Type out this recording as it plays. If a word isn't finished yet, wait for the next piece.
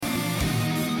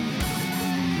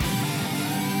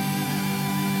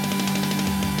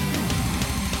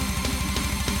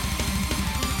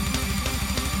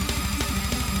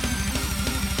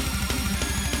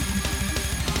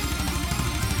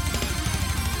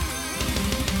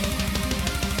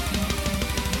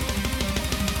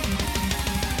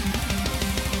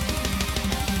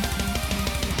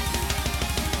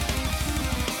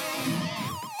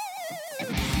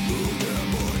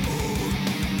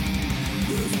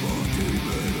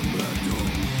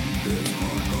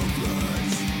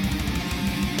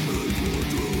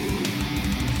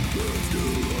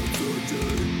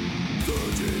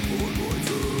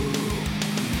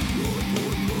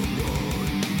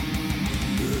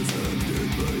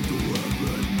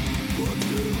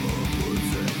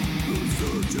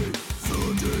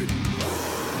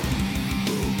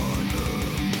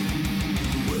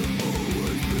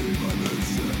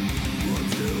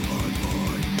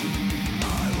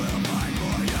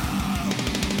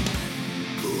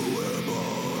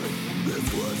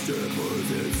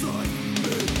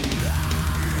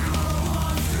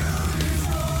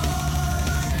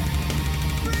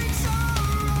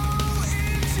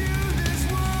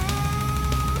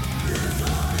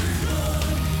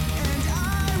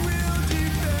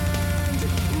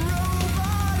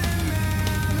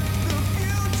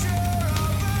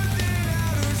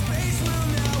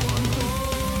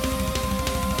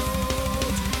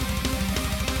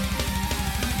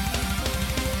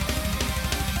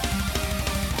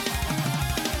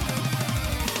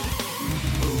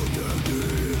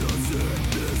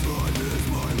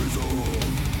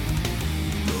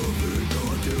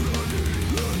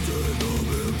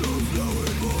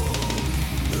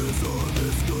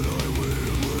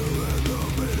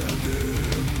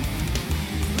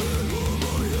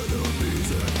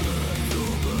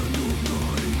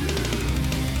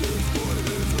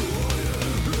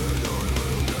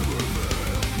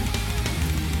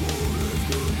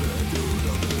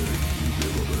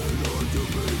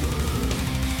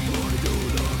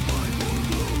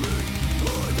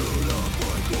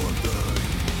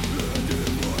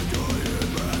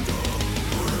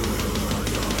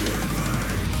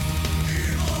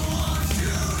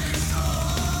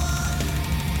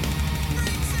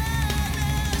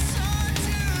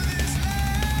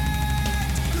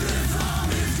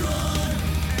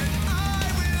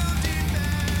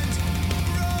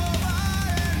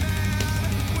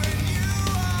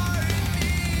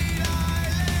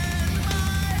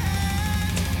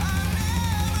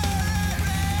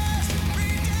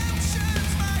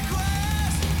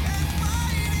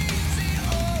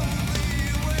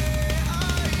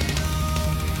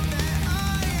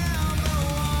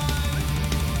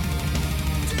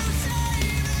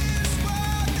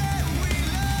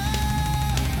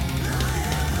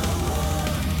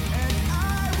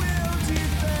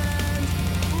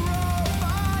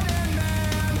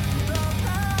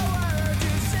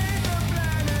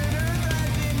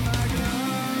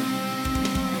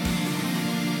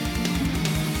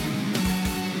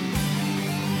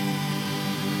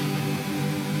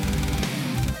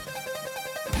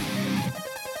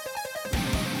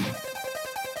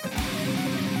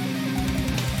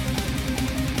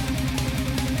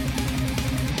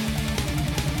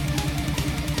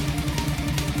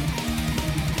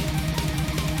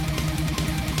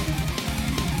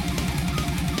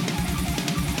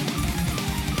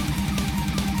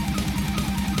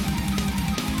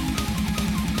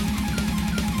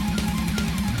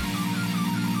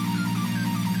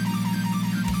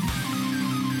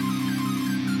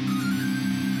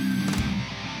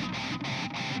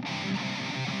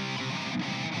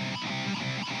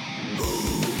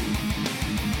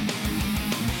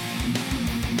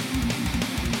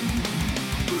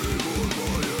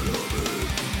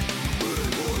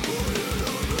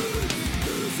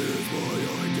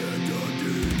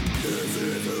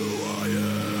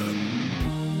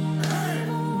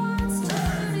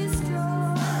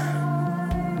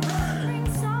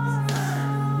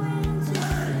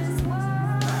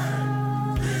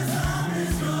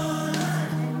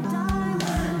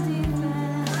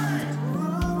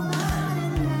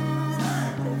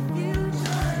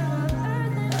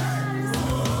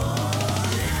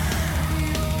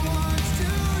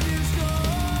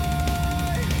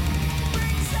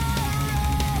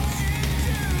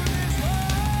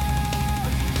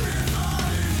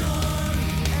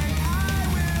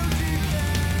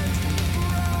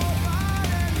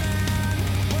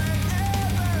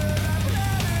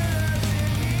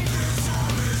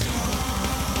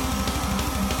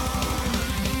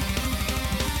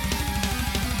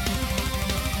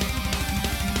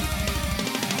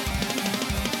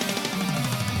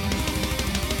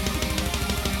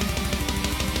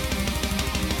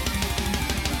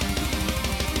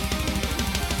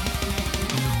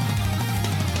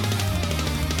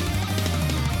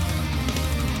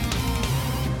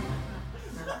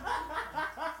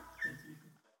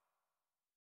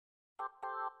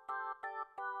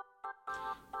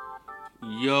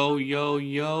Yo, yo,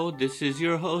 yo, this is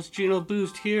your host, Gino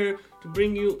Boost, here to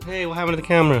bring you... Hey, what happened to the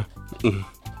camera?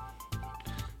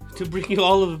 To bring you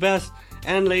all of the best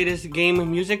and latest game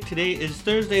music. Today is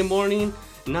Thursday morning,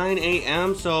 9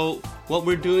 a.m., so what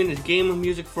we're doing is Game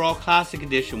Music for All Classic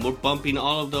Edition. We're bumping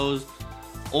all of those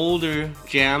older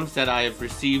jams that I have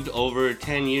received over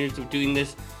 10 years of doing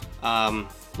this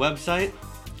website.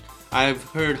 I've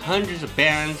heard hundreds of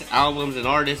bands, albums, and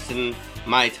artists in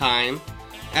my time.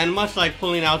 And much like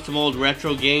pulling out some old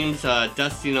retro games,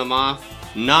 dusting them off,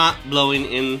 not blowing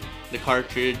in the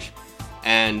cartridge,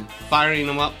 and firing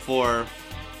them up to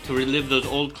relive those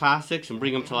old classics and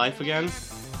bring them to life again.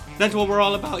 That's what we're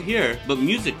all about here, but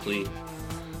musically.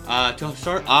 To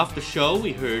start off the show,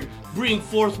 we heard Bring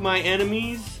Forth My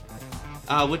Enemies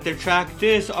with their track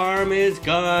This Arm Is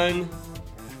Gone,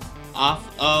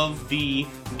 off of the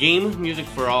Game Music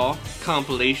for All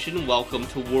compilation Welcome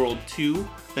to World 2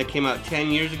 that came out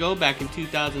 10 years ago, back in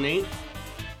 2008.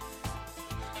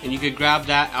 And you could grab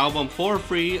that album for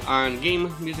free on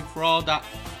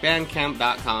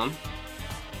GameMusicForAll.bandcamp.com.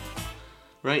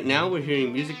 Right now we're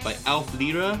hearing music by Alf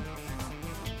Lira,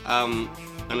 an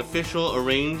official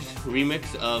arranged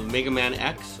remix of Mega Man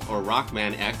X or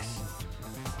Rockman X.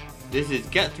 This is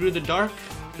Get Through the Dark,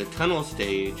 the Tunnel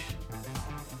Stage.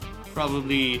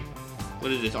 Probably,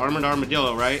 what is this, Armored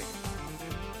Armadillo, right?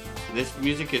 This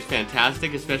music is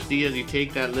fantastic, especially as you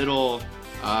take that little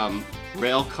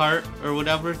rail cart or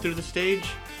whatever through the stage.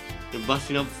 You're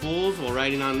busting up fools while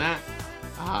riding on that.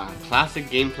 Classic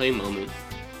gameplay moment.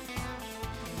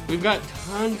 We've got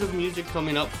tons of music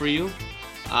coming up for you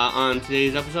on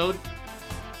today's episode.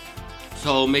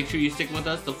 So make sure you stick with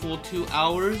us the full 2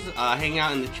 hours. Hang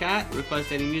out in the chat,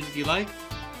 request any music you like.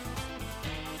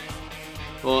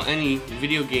 Well, any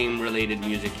video game related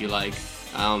music you like.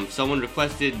 Someone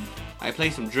requested I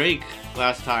play some Drake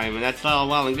last time, and that's all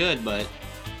well and good, but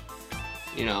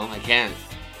you know, I can't.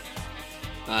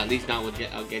 At least not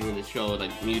without getting the show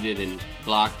like muted and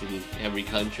blocked in every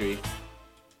country.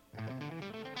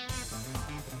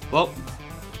 Well,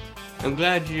 I'm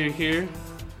glad you're here,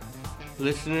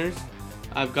 listeners.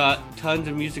 I've got tons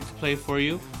of music to play for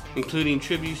you, including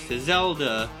tributes to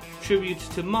Zelda, tributes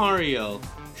to Mario,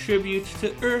 tributes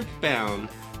to Earthbound,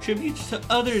 tributes to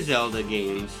other Zelda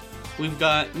games. We've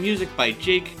got music by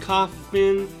Jake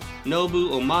Kaufman, Nobu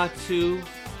Uematsu,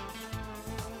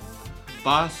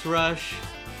 Boss Rush,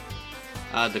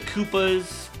 the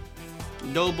Koopas,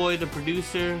 Doughboy the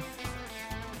producer.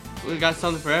 We've got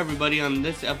something for everybody on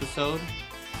this episode.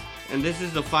 And this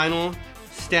is the final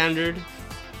standard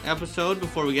episode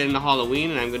before we get into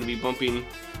Halloween, and I'm going to be bumping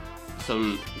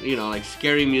some, like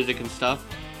scary music and stuff.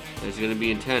 It's going to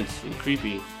be intense and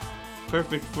creepy.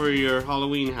 Perfect for your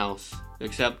Halloween house,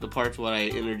 except the parts where I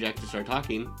interject to start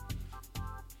talking.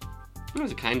 It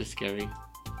was kind of scary.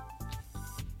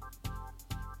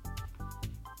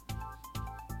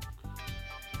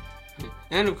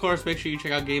 And of course, make sure you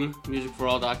check out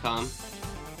GameMusicForAll.com.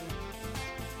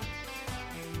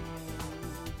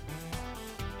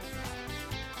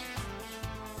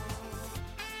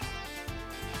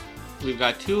 We've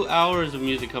got 2 hours of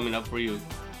music coming up for you.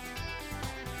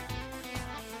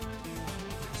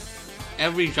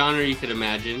 Every genre you could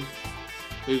imagine.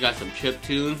 We've got some chip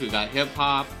tunes, we've got hip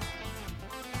hop,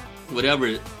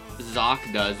 whatever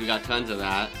Zoc does, we got tons of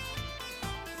that.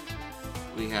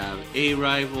 We have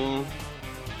A-Rival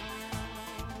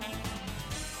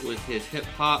with his hip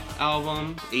hop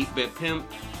album, 8-Bit Pimp.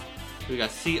 We got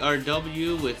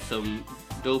CRW with some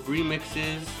dope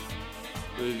remixes.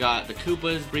 We got the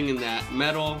Koopas bringing that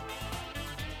metal.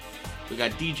 We got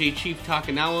DJ Chief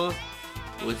Takanawa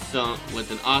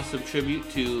with an awesome tribute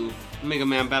to Mega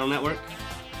Man Battle Network.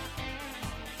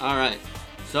 Alright,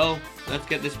 so let's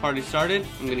get this party started.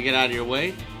 I'm going to get out of your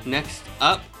way. Next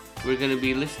up, we're going to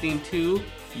be listening to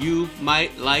You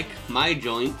Might Like My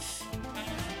Joints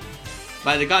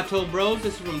by the Gato Bros.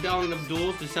 This is from Dowling of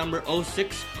Duels, December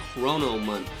 06 Chrono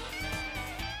Month.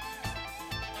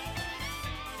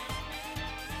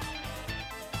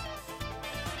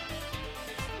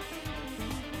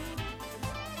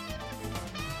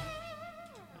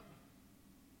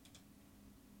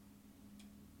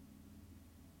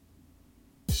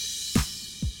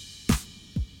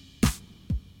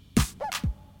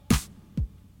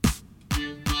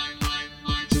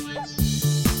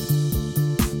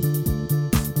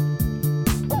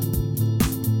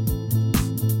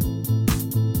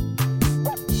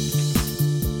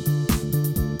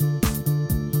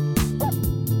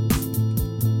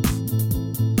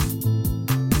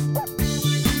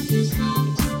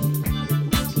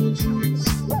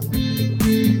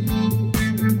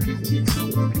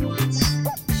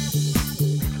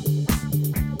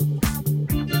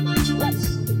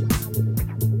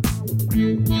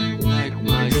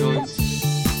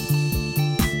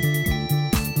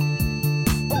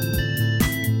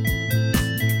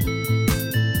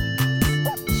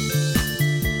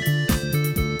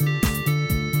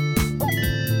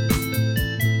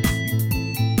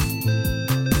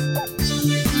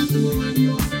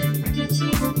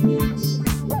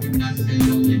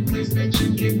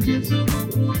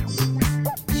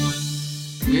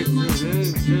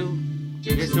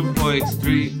 Get some points,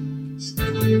 3.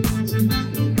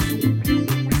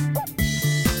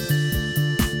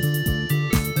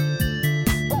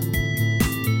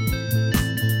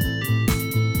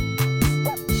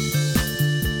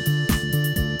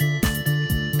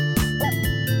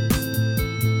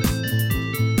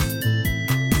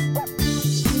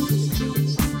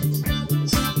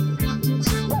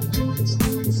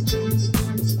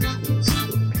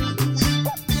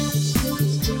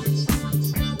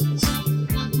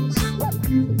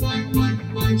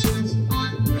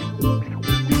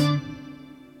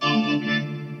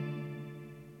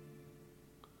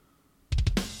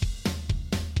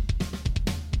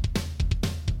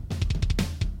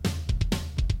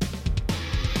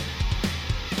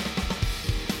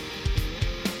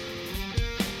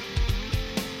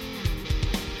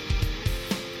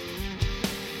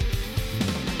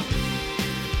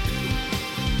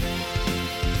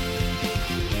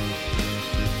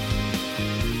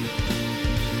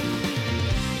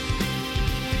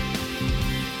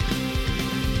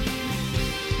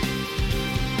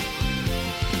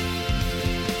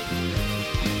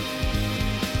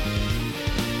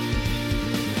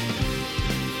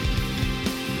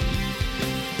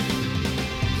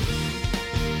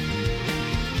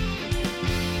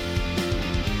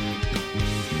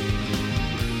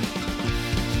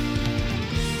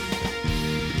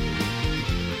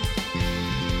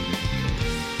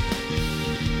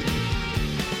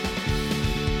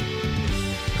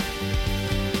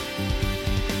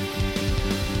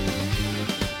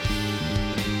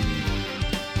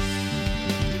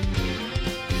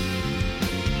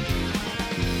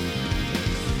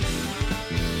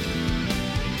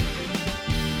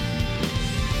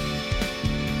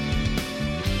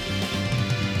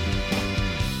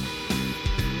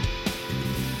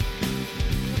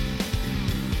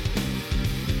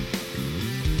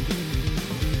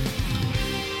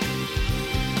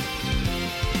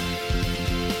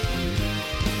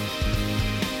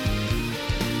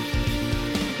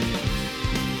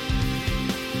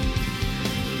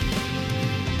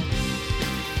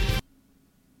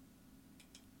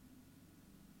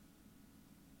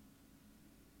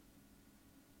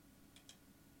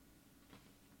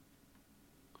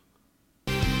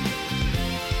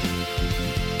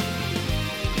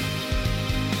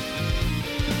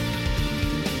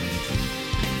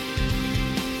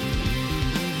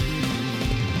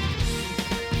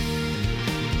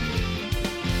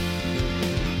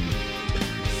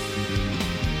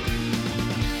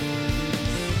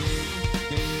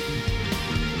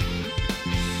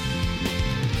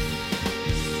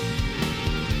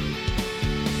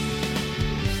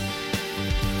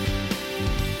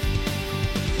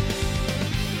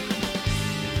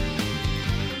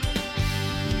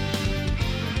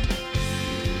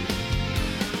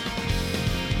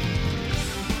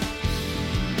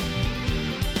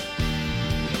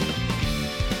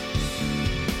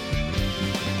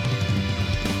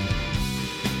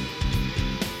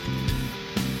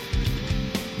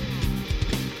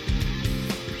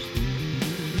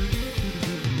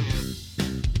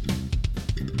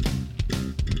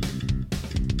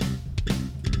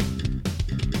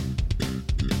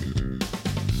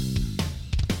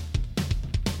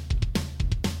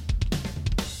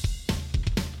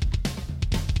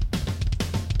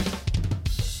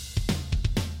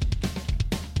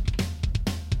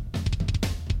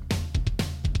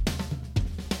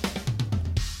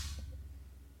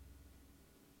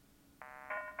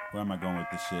 Where am I going with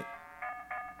this shit?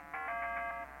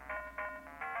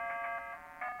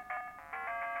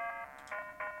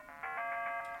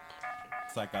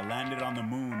 It's like I landed on the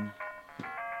moon,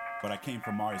 but I came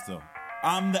from Mars though.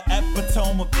 I'm the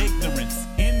epitome of ignorance.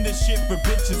 In the shit for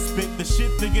bitches, spit the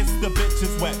shit that gets the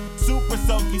bitches wet. Super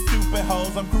soaky, stupid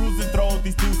hoes. I'm cruising, throw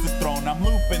these deuces thrown. I'm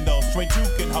looping those, straight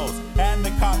juking hoes. And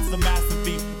the cops, a massive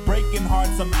beat. Breaking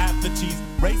hearts, I'm at the cheese.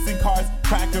 Racing cars,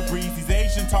 cracker breeze. These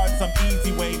Asian tarts, I'm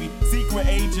easy wavy. Secret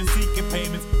agent, seeking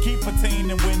payments. Keep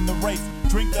attaining, win the race.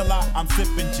 Drink a lot, I'm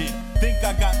sipping gin. Think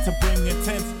I got to bring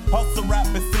intense. Hustle, rap,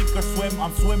 and sink or swim.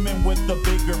 I'm swimming with the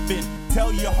bigger fin.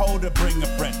 Tell your hoe to bring a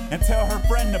friend, and tell her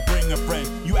friend to bring a friend.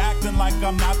 You acting like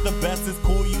I'm not the best, it's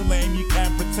cool, you lame, you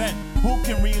can't pretend. Who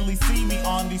can really see me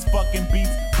on these fucking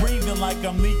beats? Breathing like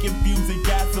I'm leaking fumes and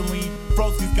gasoline.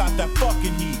 Broski's got that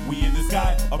fucking heat. We in the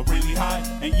sky, up really high,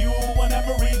 and you will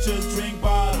never reach us. Drink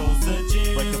bottles of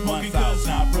gin, smoking cuz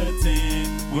not pretend.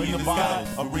 We in the sky,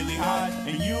 up really high,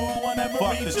 and you will never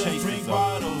reach us. Drink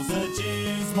bottles of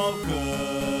gin, smoke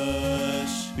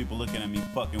kush. People looking at me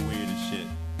fucking weird as shit.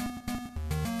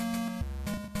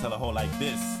 tell a hoe like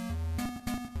this.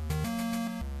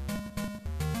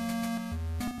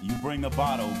 You bring a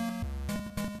bottle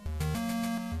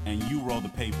and you roll the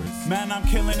papers. Man, I'm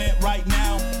killing it right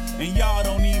now, and y'all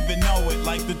don't even know it.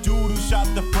 Like the dude who shot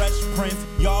the Fresh Prince,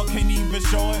 y'all can't even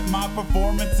show it. My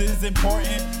performance is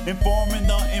important, informing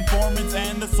the informants,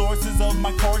 and the sources of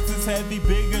my courses heavy,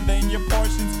 bigger than your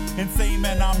portions. Insane,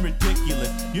 man, I'm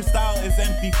ridiculous. Your style is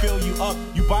empty, fill you up.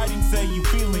 You biting, say you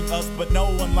feeling us, but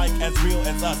no one like as real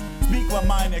as us. Speak my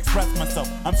mind, express myself.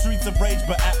 I'm streets of rage,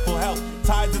 but at full health.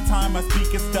 Tides of time, I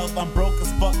speak in stealth. I'm broke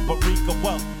as fuck, but reek of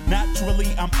wealth. Naturally,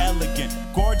 I'm elegant,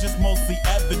 gorgeous, mostly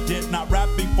evident. Not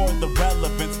rapping for the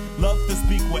relevance. Love to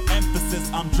speak with emphasis.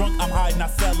 I'm drunk, I'm high,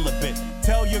 not celibate.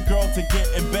 Tell your girl to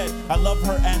get in bed. I love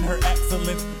her and her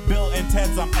excellence. Bill and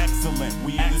Ted's, I'm excellent.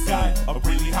 We in the sky, up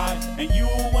really high, and you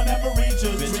will never reach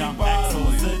us. Bitch, I'm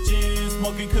bottles of gin,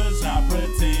 smoking kush, not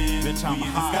pretend. Bitch, I'm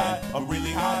high, up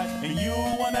really high, and you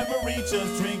will never reach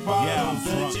us. Drink bottles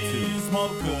of gin,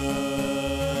 smoke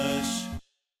kush.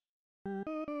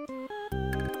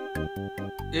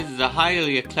 This is a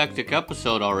highly eclectic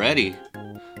episode already.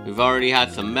 We've already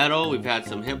had some metal, we've had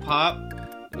some hip hop,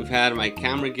 we've had my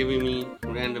camera giving me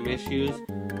random issues.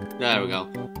 There we go.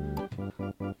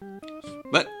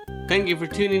 But thank you for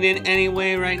tuning in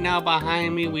anyway. Right now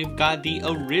behind me we've got the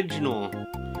original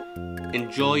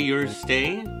Enjoy Your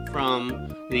Stay from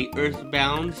the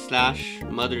Earthbound /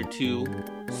 Mother 2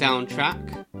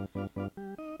 soundtrack.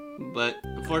 But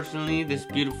unfortunately this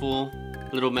beautiful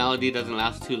little melody doesn't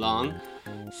last too long.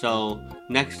 So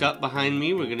next up behind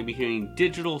me we're going to be hearing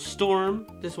Digital Storm.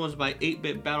 This one's by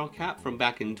 8-Bit Battle Cat from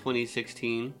back in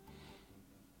 2016.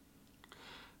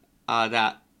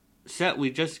 That set we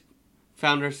just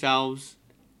found ourselves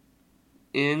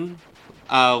in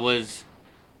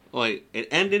it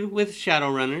ended with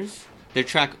Shadowrunners, their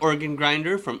track Organ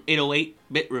Grinder from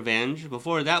 808-Bit Revenge.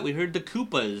 Before that we heard the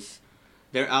Koopas,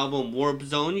 their album Warp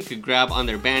Zone. You could grab on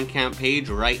their Bandcamp page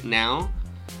right now.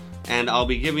 And I'll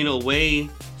be giving away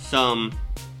some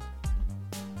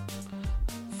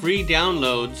free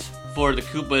downloads for the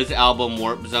Koopas album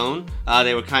Warp Zone.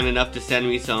 They were kind enough to send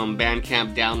me some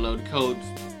Bandcamp download codes,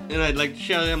 and I'd like to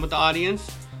share them with the audience.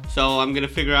 So I'm going to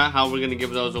figure out how we're going to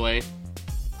give those away.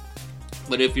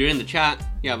 But if you're in the chat,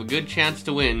 you have a good chance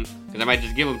to win, because I might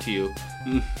just give them to you.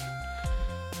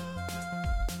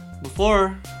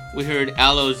 Before we heard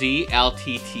LOZ,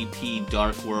 LTTP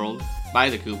Dark World by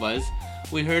the Koopas.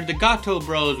 We heard the Gato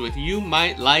Bros with You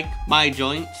Might Like My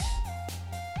Joints.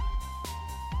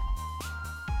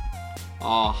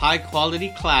 Oh, high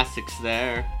quality classics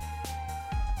there.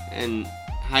 And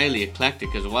highly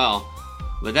eclectic as well.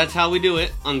 But that's how we do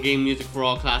it on Game Music for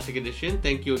All Classic Edition.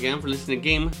 Thank you again for listening to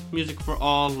Game Music for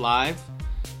All Live.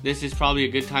 This is probably a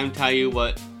good time to tell you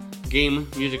what Game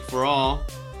Music for All,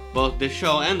 both this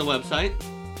show and the website,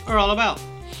 are all about.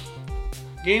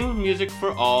 Game Music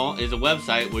for All is a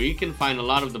website where you can find a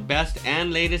lot of the best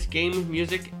and latest game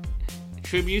music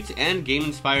tributes and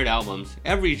game-inspired albums.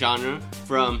 Every genre,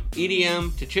 from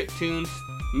EDM to chiptunes,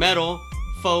 metal,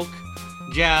 folk,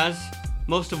 jazz,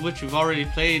 most of which we've already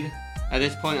played at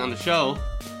this point on the show,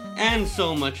 and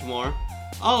so much more.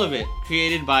 All of it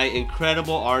created by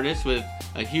incredible artists with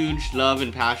a huge love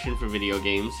and passion for video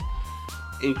games.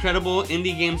 Incredible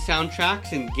indie game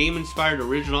soundtracks and game-inspired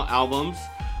original albums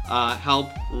help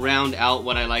round out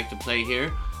what I like to play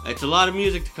here. It's a lot of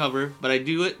music to cover, but I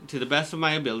do it to the best of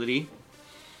my ability.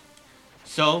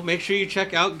 So make sure you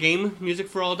check out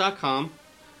GameMusicForAll.com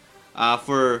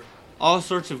for all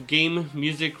sorts of game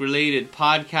music related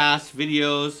podcasts,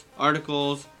 videos,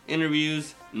 articles,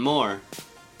 interviews, and more.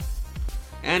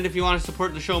 And if you want to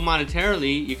support the show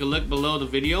monetarily, you can look below the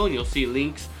video and you'll see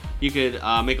links. You could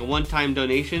make a one-time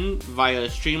donation via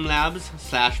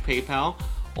Streamlabs/PayPal,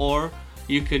 or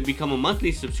you could become a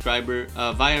monthly subscriber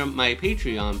via my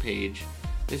Patreon page.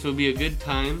 This would be a good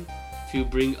time to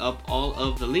bring up all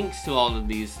of the links to all of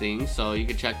these things, so you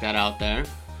can check that out there.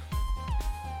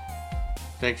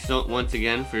 Thanks once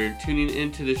again for tuning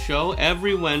into the show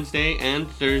every Wednesday and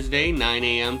Thursday, 9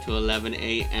 a.m. to 11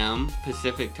 a.m.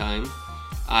 Pacific time.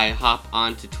 I hop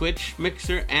onto Twitch,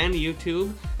 Mixer, and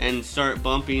YouTube and start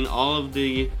bumping all of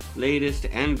the latest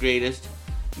and greatest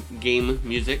game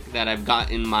music that I've got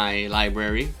in my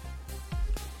library.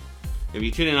 If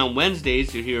you tune in on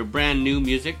Wednesdays, you'll hear brand new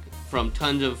music from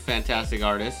tons of fantastic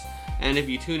artists. And if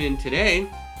you tune in today,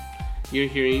 you're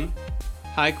hearing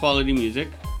high quality music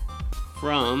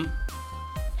from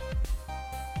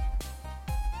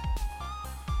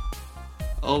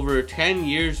over 10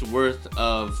 years worth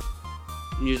of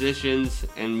musicians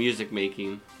and music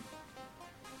making.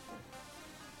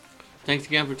 Thanks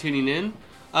again for tuning in.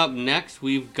 Up next,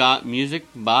 we've got music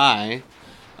by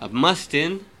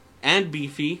Mustin and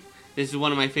Beefy. This is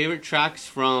one of my favorite tracks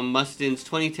from Mustin's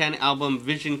 2010 album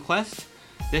Vision Quest.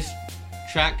 This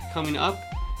track coming up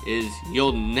is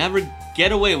You'll Never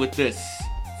Get Away With This,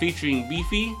 featuring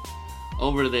Beefy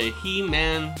over the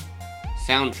He-Man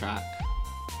soundtrack.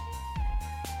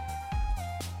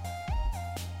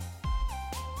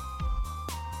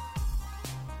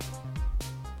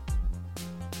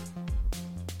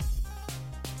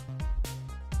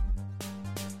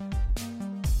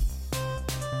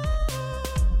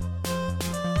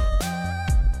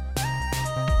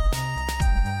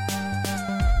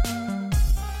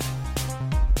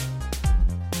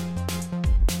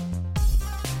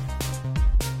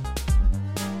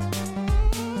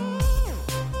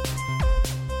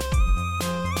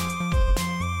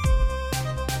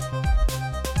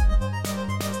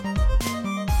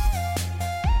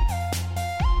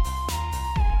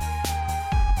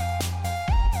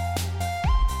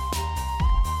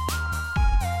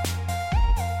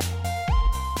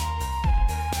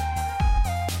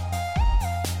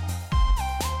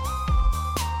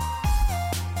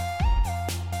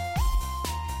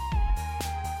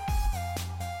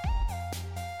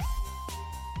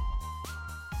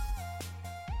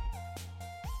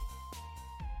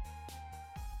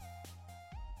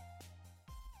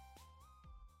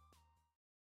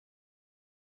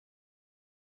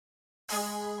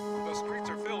 The streets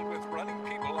are filled with running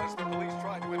people as the police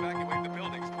try to evacuate the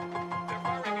buildings. They're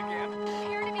firing again.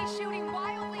 Appear to be shooting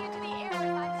wildly into the air as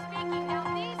I'm speaking. Now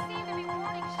these seem to be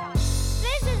warning shots.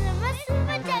 This is a Muslim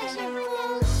protection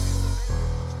pool.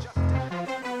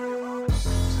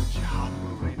 Jihad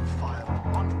will rain fire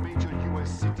on one major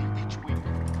U.S. city each week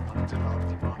until our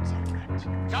demands are met.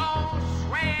 Don't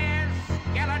swear,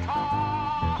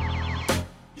 Skeletor!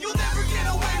 You'll never get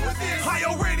away with this. I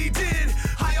already did.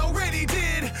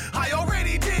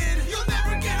 You'll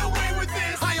never get away with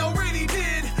this. I already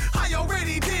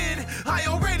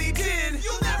did.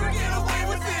 You'll never get away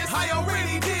with this. I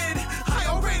already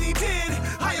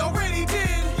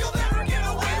did. You'll never get away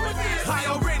with this. I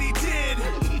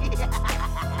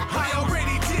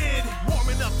already did.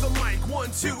 Warming up the mic,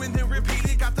 1, 2, and then repeat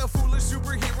it. Got the foolish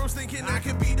superheroes thinking I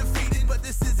could be defeated, but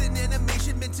this is an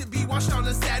animation meant to be watched on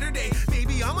a Saturday.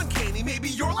 Maybe I'm uncanny, maybe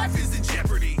your life is in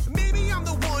jeopardy. Maybe I'm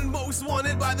the one most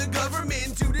wanted by the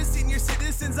government. Due to senior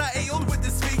citizens, I ailed with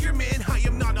disfigurement. I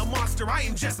am not a monster, I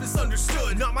am just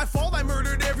misunderstood. Not my fault I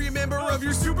murdered every member of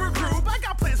your super group. I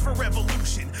got plans for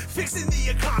revolution, fixing the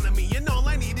economy, and all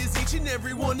I need is each and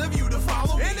every one of you to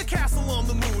follow me. And a castle on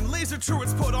the moon, laser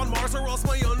turrets put on Mars, or else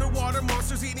my underwater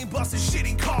monsters eating buses,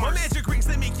 shitting cars. My magic rings,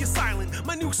 they make you silent,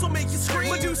 my nukes will make you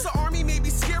scream. Medusa army may be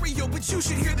scary, yo, but you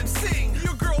should hear them sing.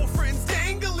 Your girlfriend's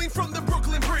dangling from the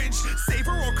Brooklyn Bridge. Save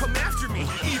her or come after me,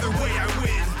 either way I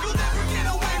win. You'll never get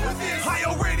away with this. I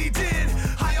already did.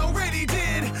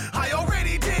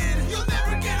 You'll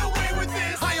never get away with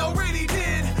this. I already did. You'll never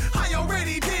get away with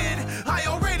this. I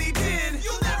already did.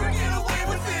 You'll never get away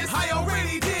with this. I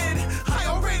already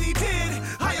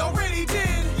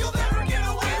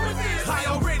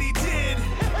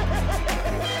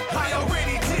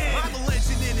did. I'm a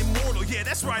legend and immortal, yeah,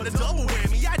 that's right, a double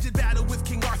whammy. I did battle with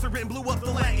King Arthur and blew up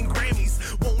the Latin Grammys.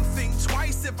 Won't think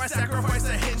twice if I sacrifice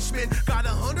a henchman. Got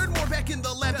 100 more back in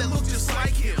the lab that look just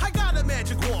like him. I got a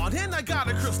magic wand and I got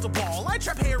a crystal ball. I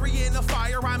trap Harry in a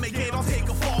fire, I make it, I'll take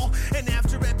a fall. And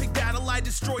after epic battle, I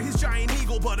destroy his giant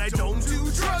eagle. But I don't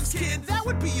do drugs, kid, that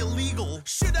would be illegal.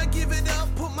 Should I give it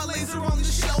up, put my laser on the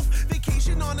shelf?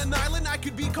 Vacation on an island, I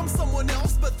could become someone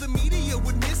else, but the media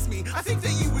would miss me. I think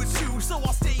that you would too, so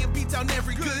I'll stay and beat down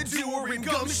every good doer in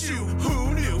gumshoe.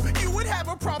 Who knew you would have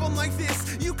a problem like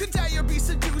this? You could die or be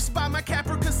seduced by my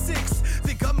Caprica 6.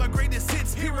 Think of my greatest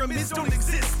hits, pyramids don't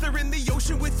exist. They're in the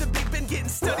ocean with the Big Ben getting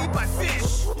studied by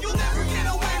fish. You'll never get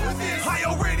away with this. I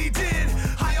already did.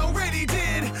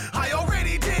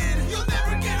 You'll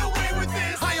never get away with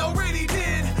this. I already did. You'll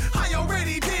never get away with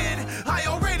this. I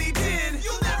already did.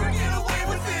 You'll never get away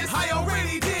with this. I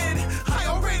already did.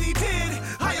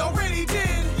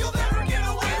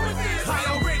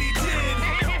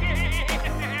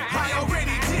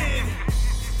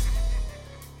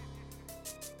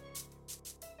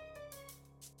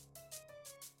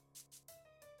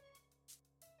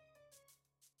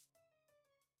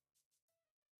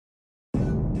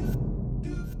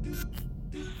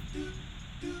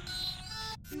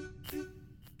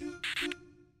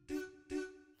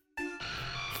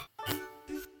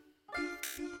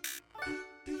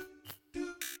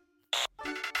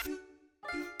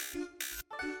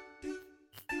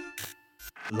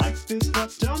 Life is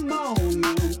but a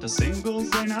moment, the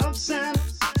singles ain't of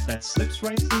sense. that slips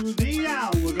right through the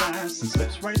hourglass and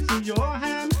slips right through your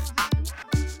hand.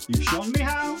 You've shown me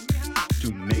how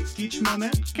to make each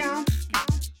moment count,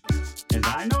 and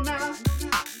I know now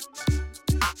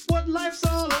what life's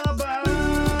all about.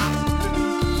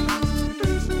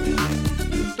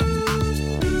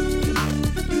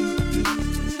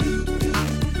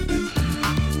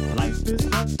 Life is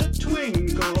but the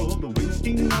twinkle, the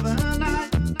winking of an eye,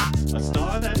 a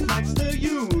star that lights the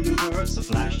universe, a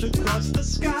flash across the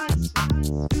sky.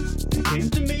 You came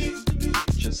to me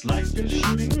just like a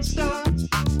shooting star.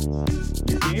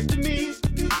 You gave to me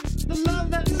the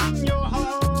love that's in your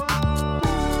heart.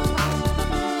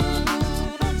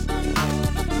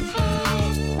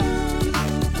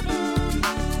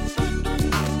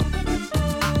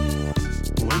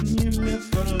 When you live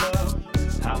for love,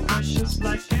 how precious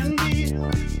life can be.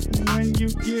 When you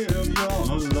give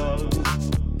your love,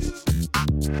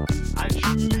 I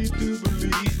truly do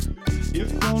believe,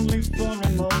 if only for a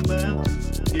moment,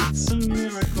 it's a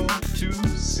miracle to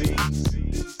see.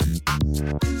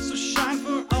 So shine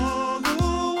for all the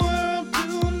world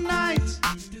tonight,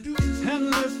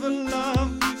 and live for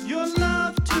love, your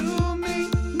love to me.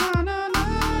 Na na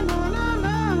na na na na na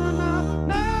na na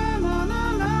na na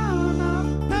na na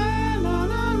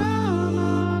na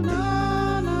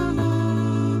na na.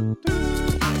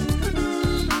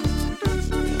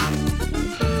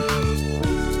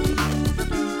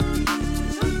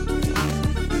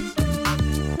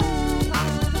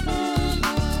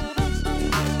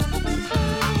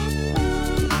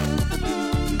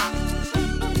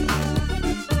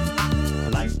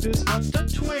 Life is but a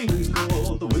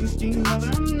twinkle, the winking of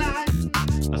an eye,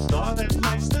 a star that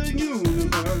lights the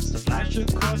universe, a flash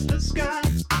across the sky.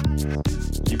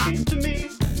 You came to me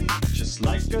just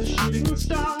like a shooting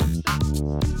star.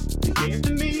 You gave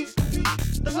to me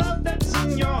the love that's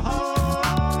in your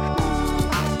heart.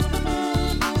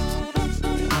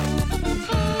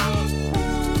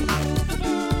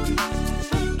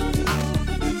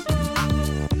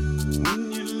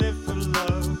 When you live for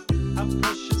love, how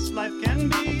precious life can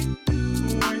be.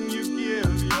 When you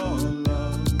give your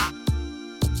love,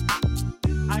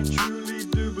 I truly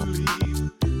do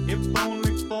believe, if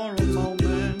only for a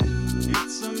moment,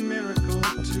 it's a miracle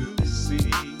to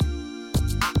see.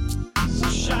 So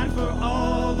shine for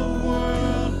all the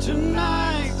world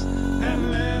tonight,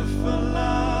 and live for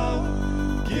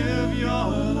love. Give your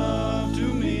love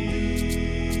to me.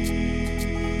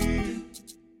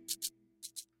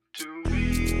 To me.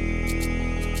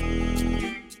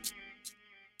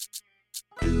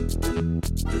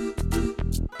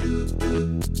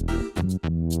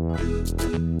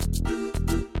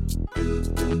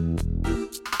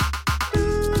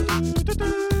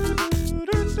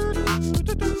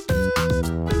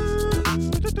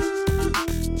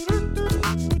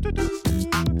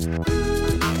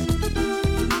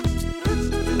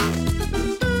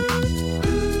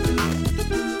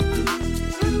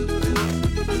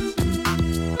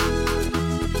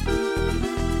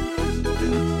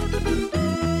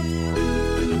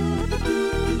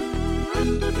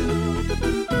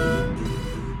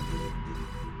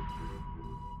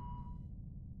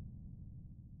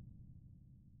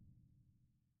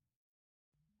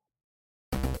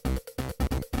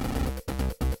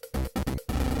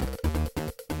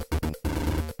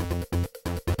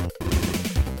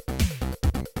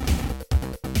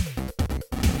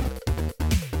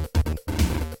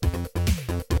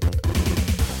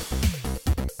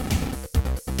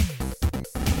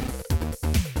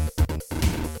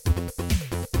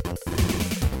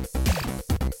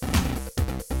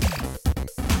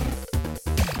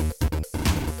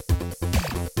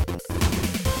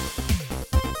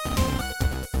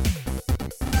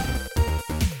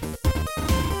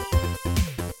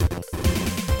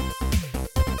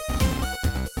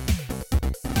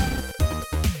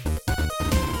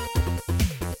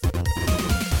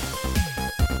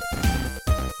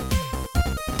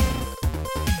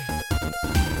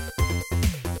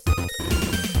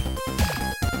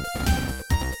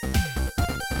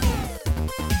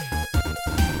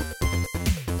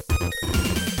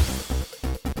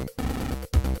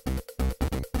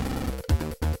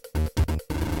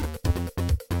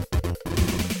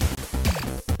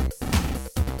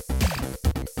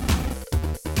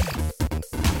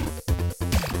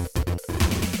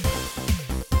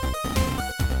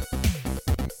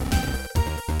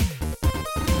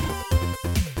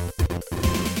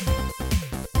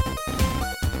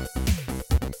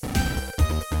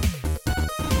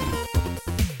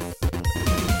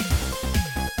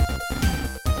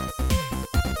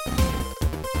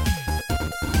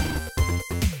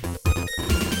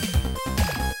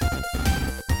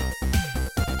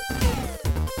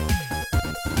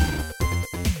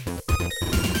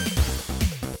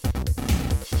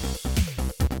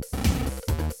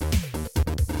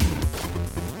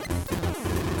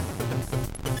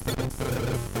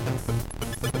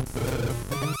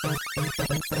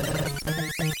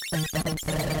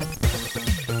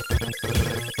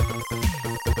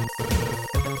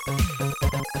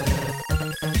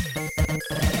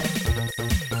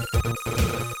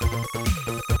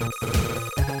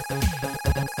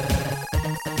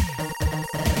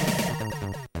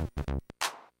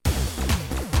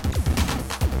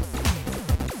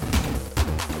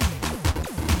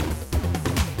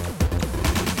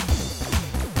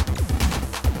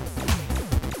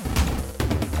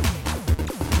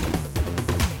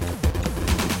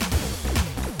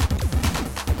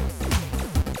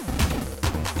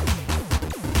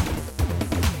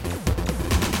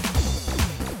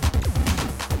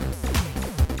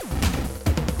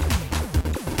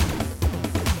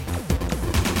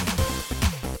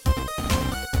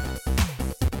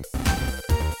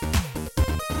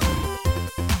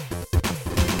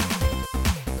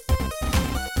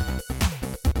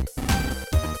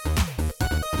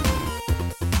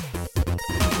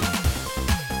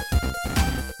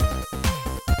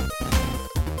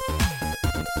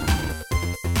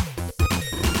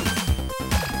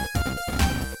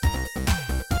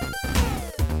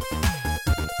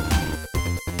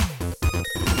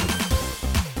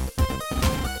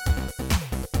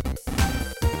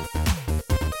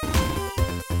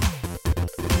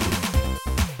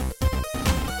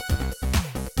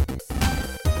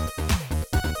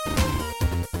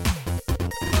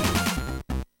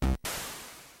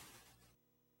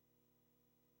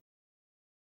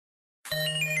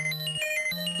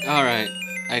 Alright,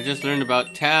 I just learned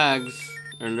about tags,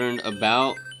 or learned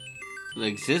about the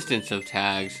existence of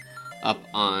tags up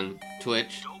on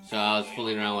Twitch, so I was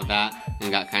fooling around with that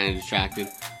and got kind of distracted.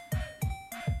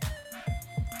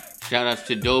 Shoutouts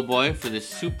to Doughboy for this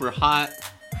super hot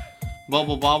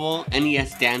Bubble Bobble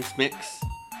NES Dance Mix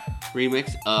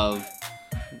remix of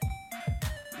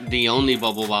the only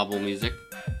Bubble Bobble music.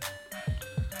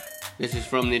 This is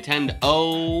from Nintendo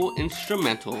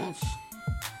Instrumentals.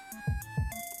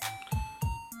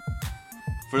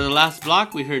 For the last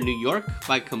block, we heard New York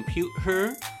by Compute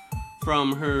Her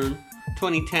from her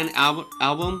 2010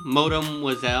 album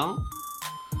Modemoiselle.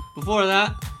 Before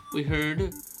that, we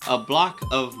heard a block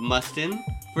of Mustin.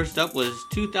 First up was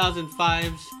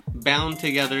 2005's Bound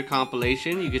Together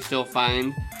compilation. You can still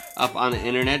find up on the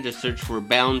internet. Just search for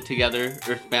Bound Together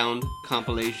Earthbound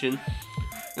compilation.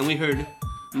 And we heard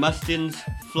Mustin's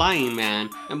Flying Man.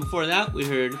 And before that, we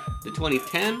heard the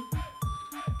 2010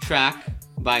 track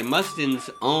by Mustin's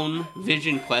own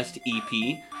Vision Quest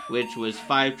EP, which was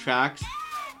 5 tracks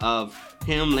of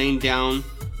him laying down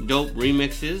dope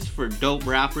remixes for dope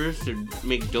rappers to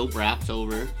make dope raps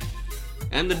over.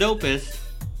 And the dopest,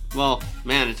 well,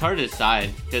 man, it's hard to decide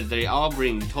because they all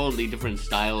bring totally different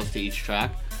styles to each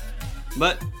track.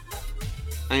 But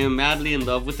I am madly in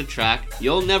love with the track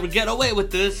You'll Never Get Away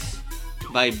With This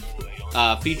by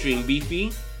featuring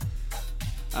Beefy,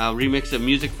 a remix of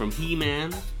music from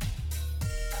He-Man.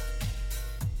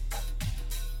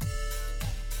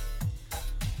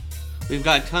 We've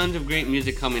got tons of great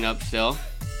music coming up still.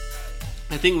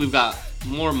 I think we've got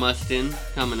more Mustin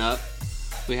coming up.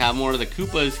 We have more of the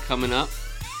Koopas coming up.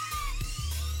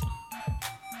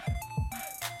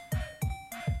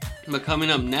 But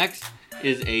coming up next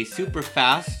is a super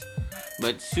fast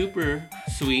but super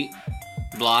sweet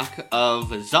block of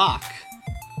Zoc.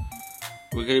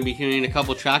 We're going to be hearing a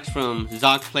couple tracks from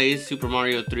Zoc Plays Super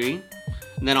Mario 3.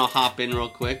 And then I'll hop in real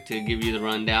quick to give you the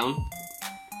rundown.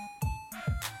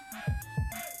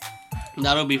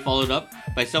 That'll be followed up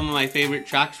by some of my favorite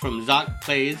tracks from Zoc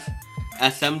Plays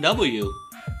SMW.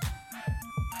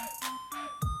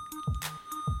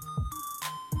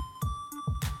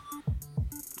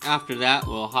 After that,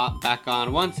 we'll hop back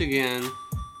on once again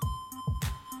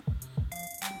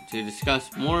to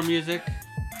discuss more music,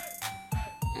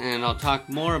 and I'll talk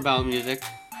more about music.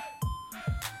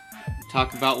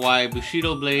 Talk about why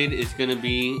Bushido Blade is going to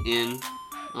be in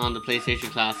on the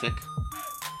PlayStation Classic.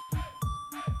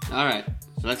 Alright,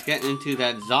 so let's get into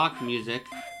that Zoc music.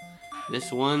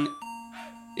 This one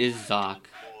is Zoc.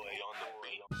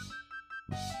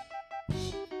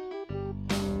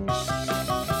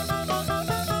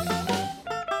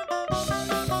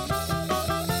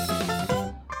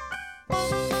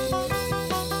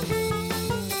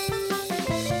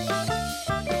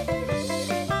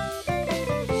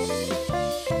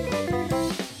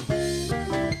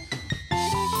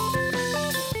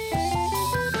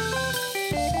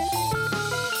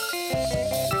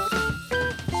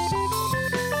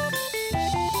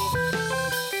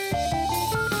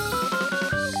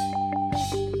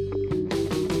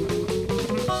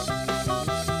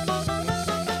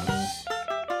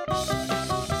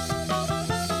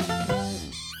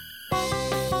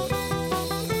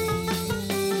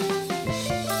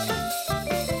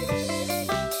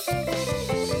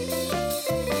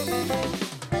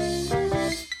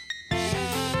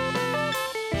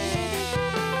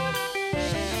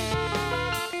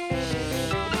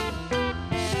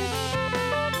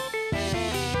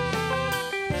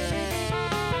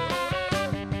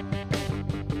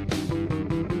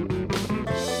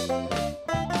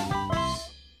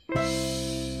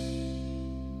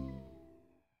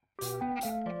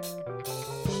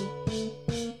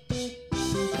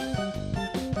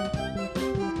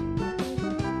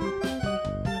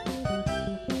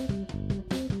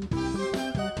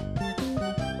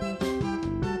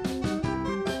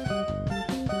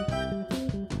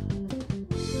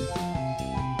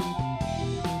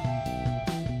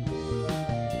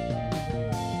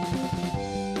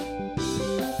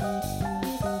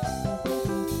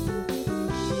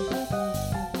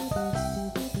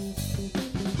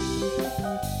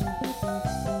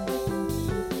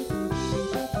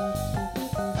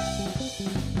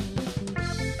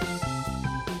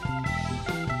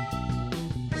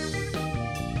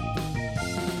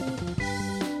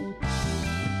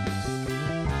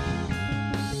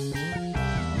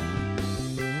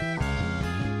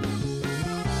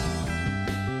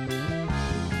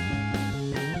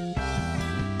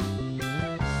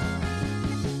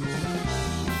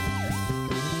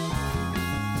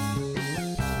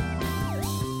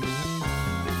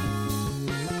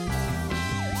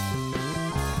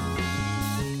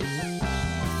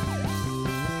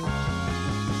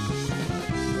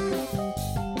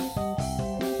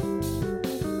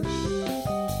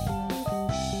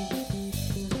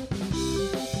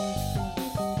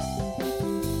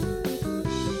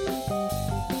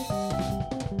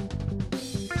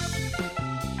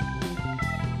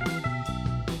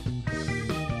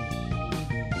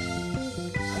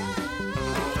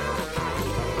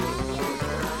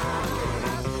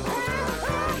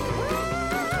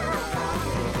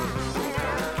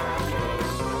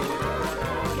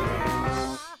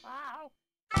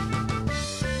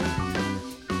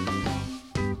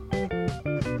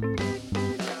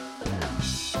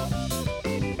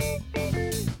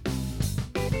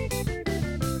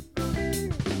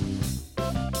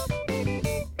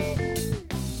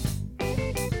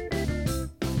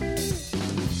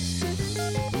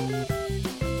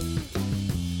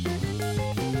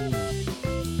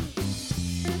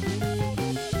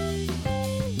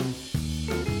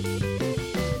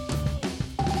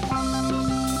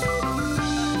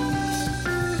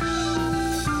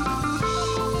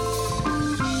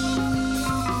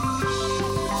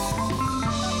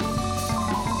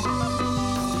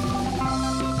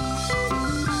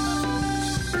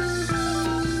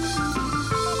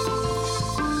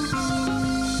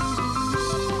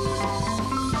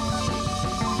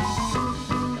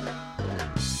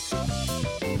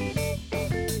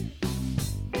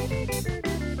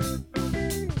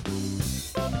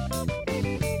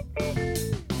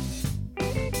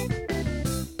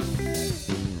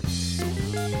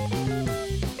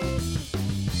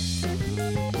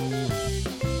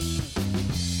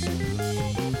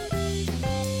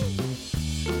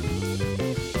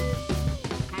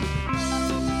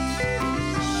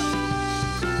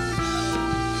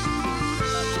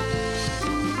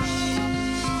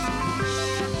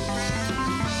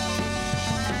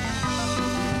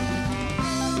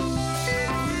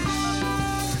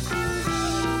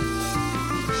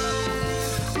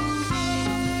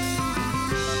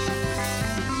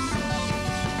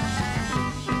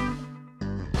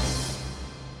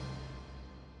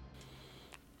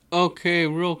 Okay,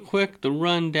 real quick, the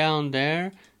rundown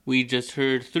there. We just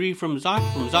heard 3 from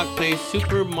Zoc Plays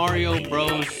Super Mario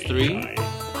Bros. 3.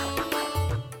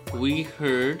 We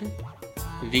heard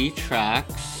the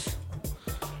tracks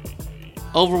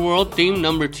Overworld Theme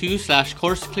number 2 /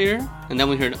 Course Clear. And then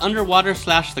we heard Underwater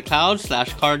 / The Cloud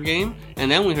 / Card Game. And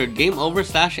then we heard Game Over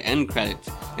 / End Credits.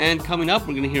 And coming up,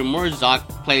 we're going to hear more Zoc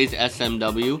Plays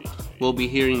SMW. We'll be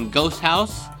hearing Ghost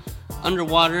House,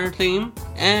 Underwater Theme,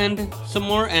 and some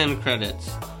more end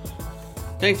credits.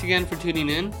 Thanks again for tuning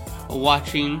in,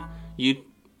 watching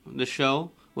the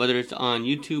show, whether it's on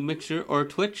YouTube, Mixer, or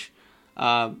Twitch.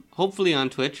 Hopefully on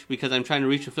Twitch, because I'm trying to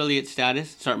reach affiliate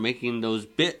status, start making those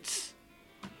bits.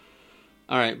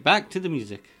 Alright, back to the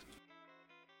music.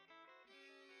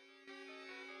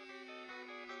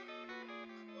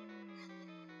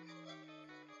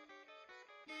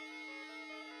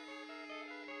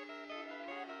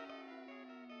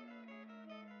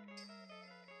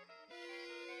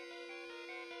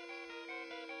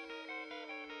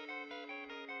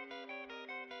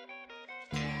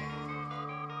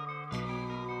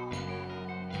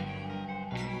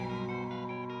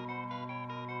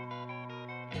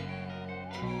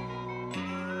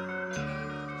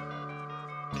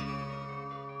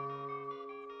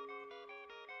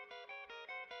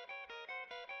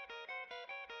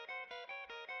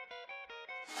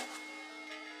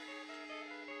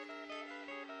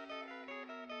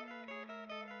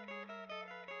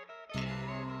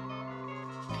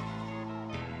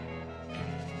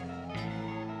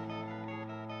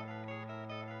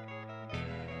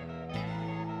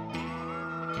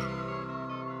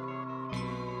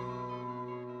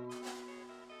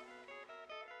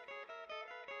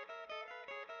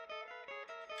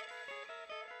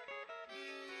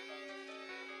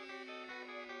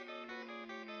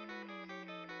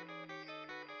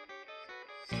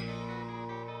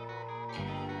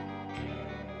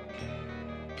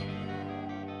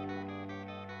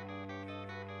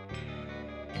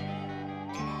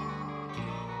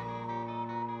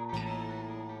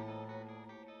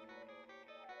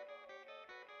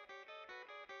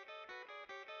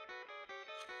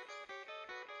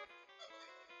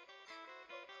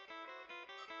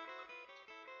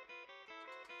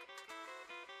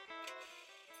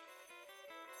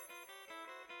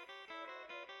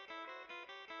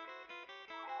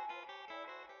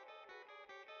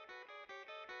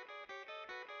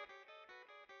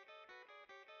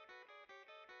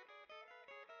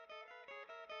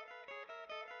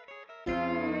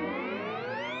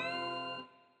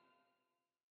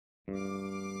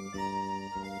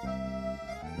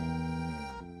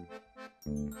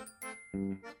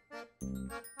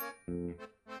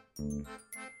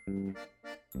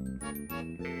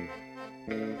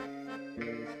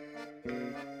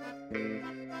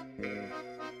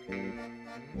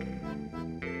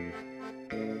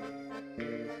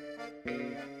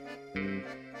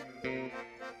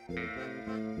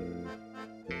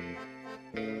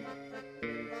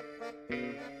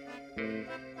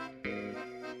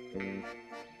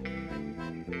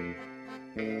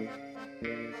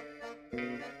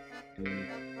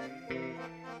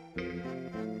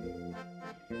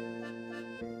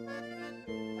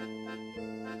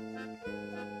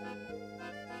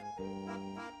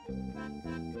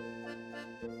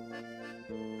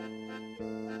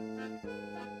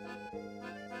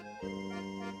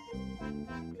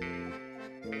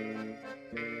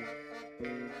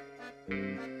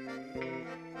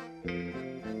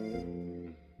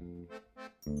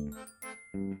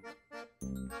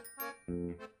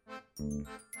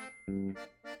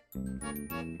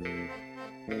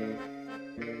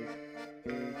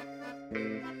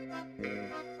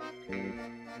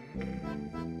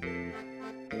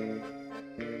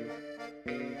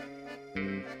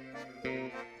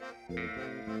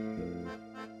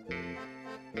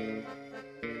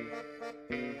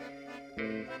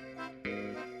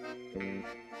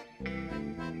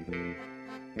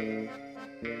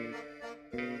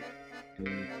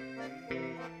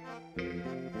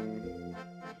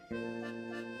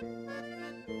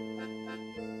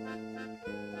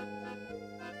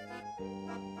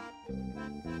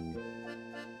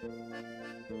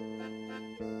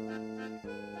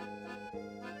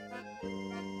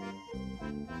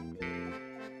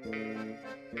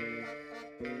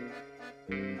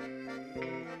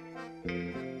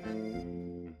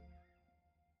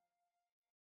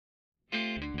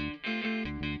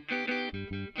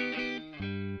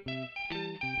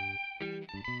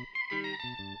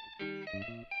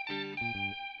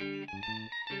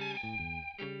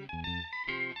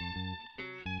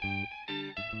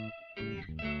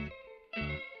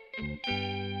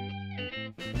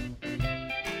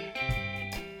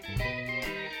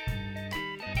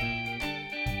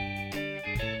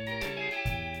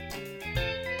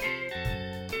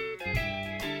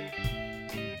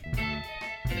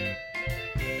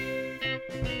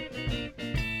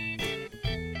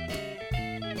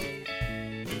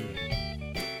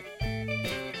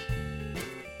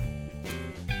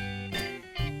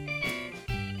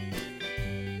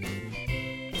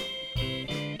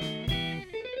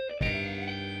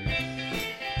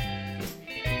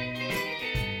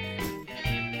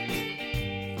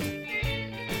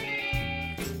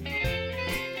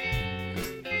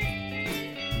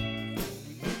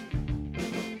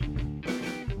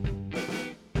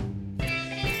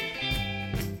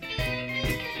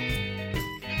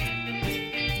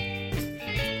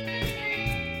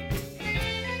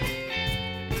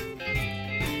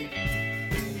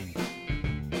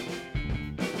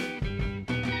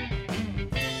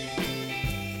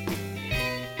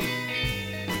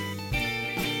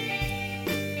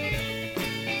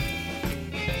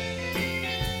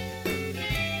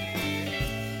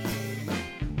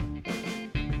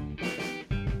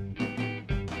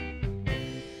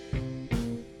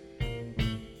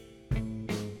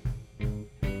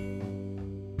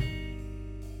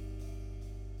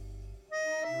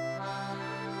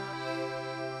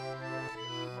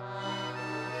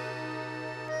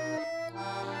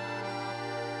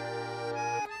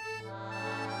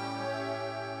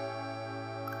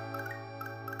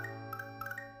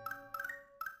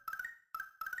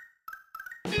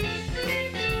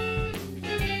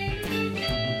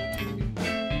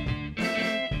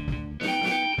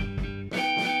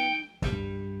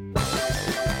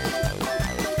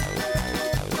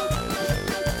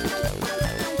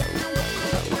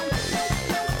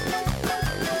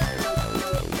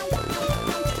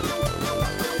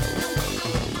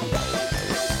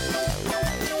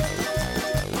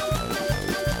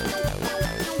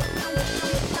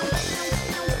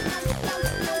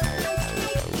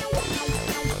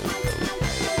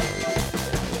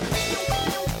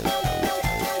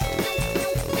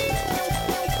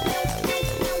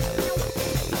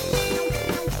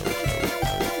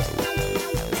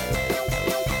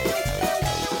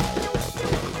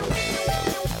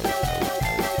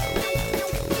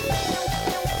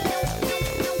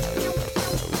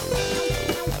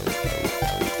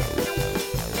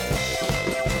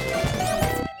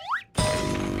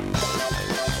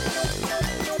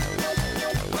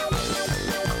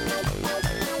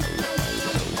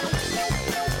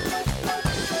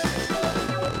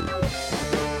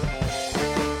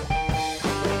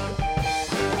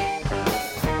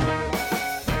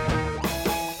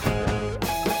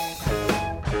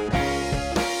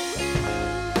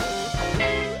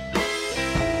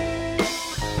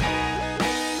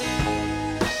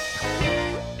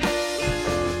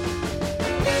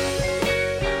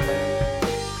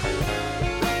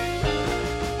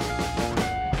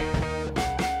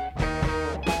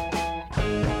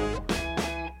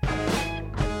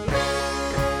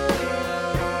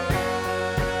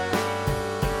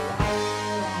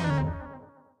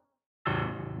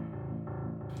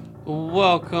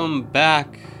 Welcome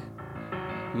back.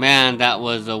 Man, that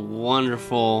was a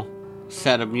wonderful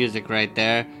set of music right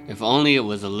there. If only it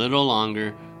was a little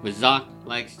longer. But Zoc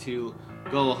likes to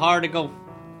go hard and go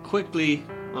quickly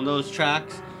on those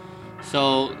tracks.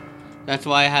 So that's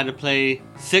why I had to play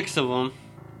 6 of them.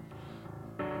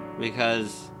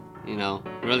 Because, you know,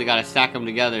 really got to stack them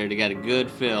together to get a good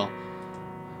feel.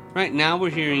 Right now we're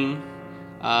hearing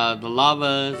the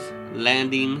Lava's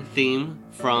Landing theme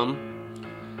from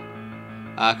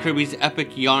Kirby's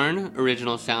Epic Yarn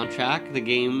original soundtrack. The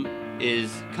game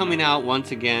is coming out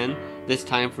once again, this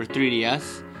time for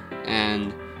 3DS,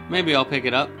 and maybe I'll pick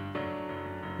it up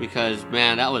because,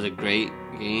 man, that was a great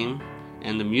game,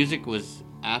 and the music was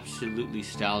absolutely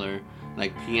stellar,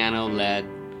 like piano-led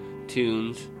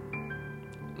tunes,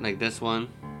 like this one.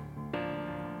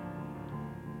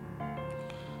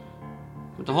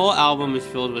 But the whole album is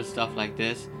filled with stuff like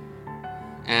this,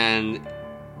 and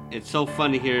it's so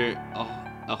fun to hear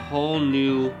a whole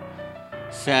new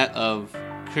set of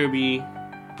Kirby,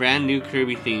 brand new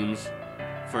Kirby themes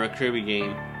for a Kirby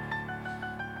game.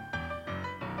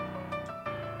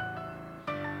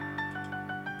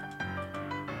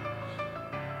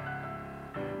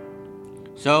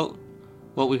 So,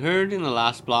 what we heard in the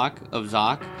last block of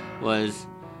Zoc was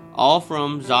all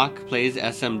from Zoc Plays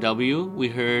SMW. We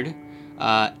heard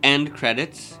end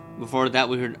credits. Before that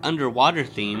we heard Underwater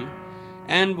theme.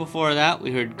 And before that,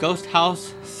 we heard Ghost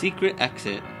House Secret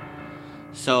Exit.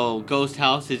 So, Ghost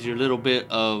House is your little bit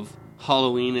of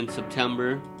Halloween in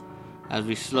September as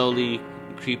we slowly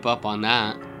creep up on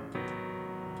that.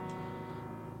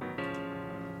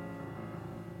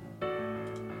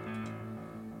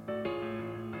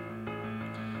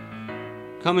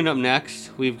 Coming up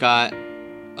next, we've got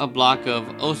a block of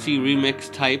OC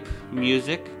remix type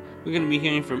music. We're going to be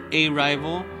hearing from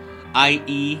A-Rival,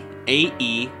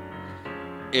 IEAE,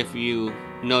 if you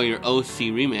know your OC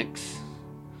remix.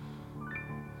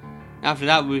 After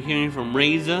that, we're hearing from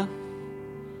Reza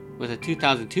with a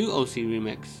 2002 OC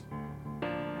remix.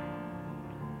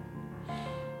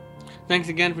 Thanks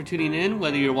again for tuning in,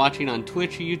 whether you're watching on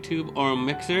Twitch, YouTube, or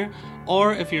Mixer,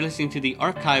 or if you're listening to the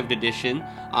archived edition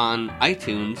on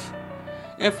iTunes.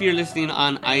 If you're listening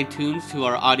on iTunes to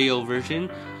our audio version,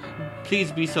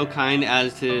 please be so kind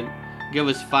as to give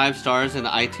us 5 stars in the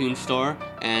iTunes store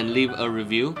and leave a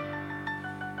review.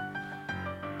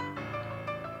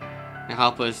 And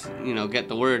help us, get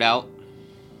the word out.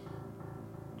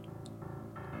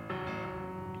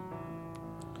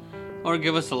 Or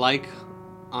give us a like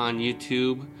on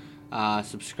YouTube.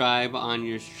 Subscribe on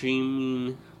your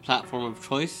streaming platform of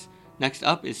choice. Next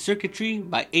up is Circuitry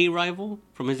by A-Rival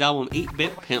from his album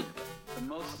 8-Bit Pimp. The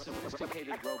most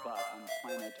sophisticated robot on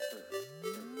planet Earth.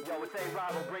 Yo, it's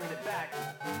A-Rival bringing it back.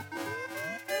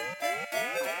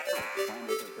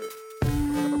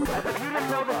 As if you didn't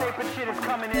know this ape shit is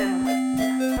coming in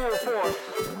full force,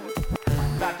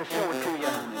 about to show it to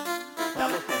you. Now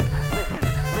listen.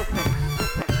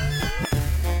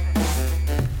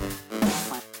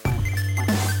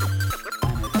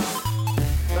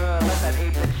 Let that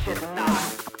ape shit knock.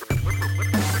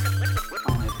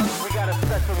 We got a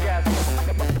special guest,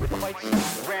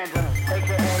 Random,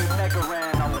 aka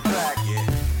Megaran on the track.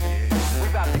 We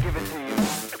about to give it to you.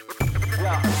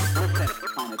 Yo, listen.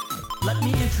 Let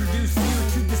me introduce you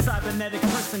to the cybernetic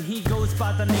person. He goes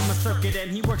by the name of Circuit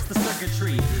and he works the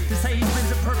circuitry. To say he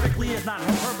spins it perfectly is not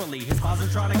hyperbole. His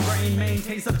positronic brain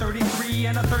maintains a 33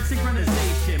 and a third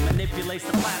synchronization. Manipulates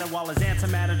the planet while his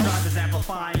antimatter drive is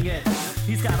amplifying it.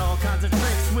 He's got all kinds of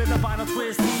tricks with a vinyl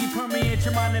twist. He permeates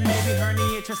your mind and maybe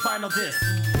herniates your spinal disc.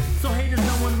 So haters,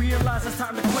 no one realizes it's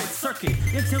time to quit Circuit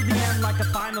until the end like a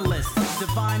finalist.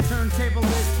 Divine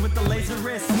turntablist with the laser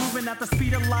wrist, moving at the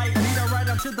speed of light, lead right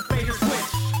onto the fader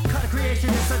switch. Cut creation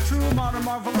is a true modern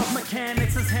marvel of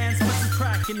mechanics. His hand splits the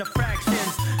track into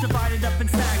fractions, divided up and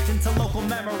stacked into local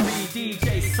memory.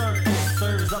 DJ Circuit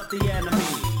serves up the enemy.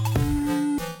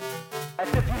 As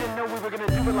if you didn't know we were gonna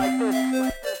do it like this.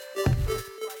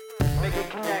 Make it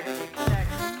connect.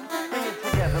 Bring it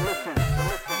together, listen.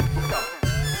 Let's go.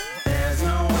 There's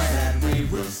no way that we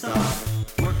will stop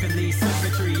working the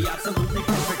circuitry absolutely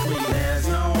perfectly. There's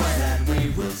no way that we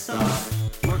will stop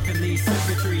working the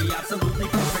circuitry absolutely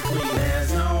perfectly.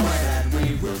 There's no way that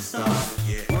we will stop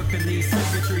working the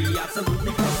circuitry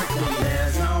absolutely perfectly.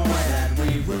 There's no way that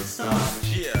we will stop.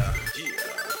 Yeah.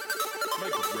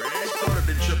 Started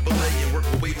in AAA and work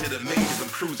my way to the majors. I'm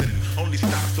cruising. Only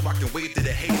stop so I can wave to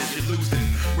the haters. You're losing.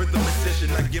 Rhythm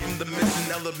addition, I give them the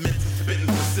missing elements. Spitting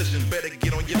precision. Better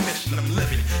get on your mission. I'm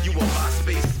living. You on my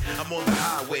space. I'm on the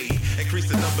highway. Increase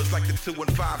the numbers like the 2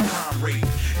 and 5 crime rate.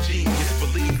 Genius,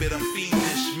 believe it. I'm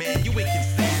fiendish, man. You ain't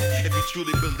conceited. If you ain't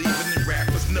truly believing in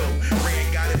rappers, no.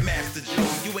 Rand got it, Master Joe.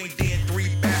 You ain't Dan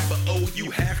 3 back, but oh, you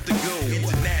have to go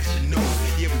international.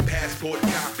 Yeah, we passport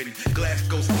copping,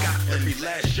 Glasgow, Scotland. Every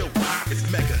last show pop is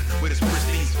mega with his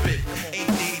pristine spit. Ain't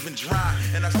they even dry,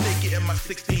 and I stay getting my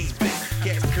 16s bit.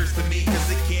 Cats cursing me cause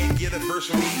they can't get a verse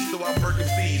from me, so I work them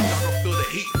seeds. Y'all gon' feel the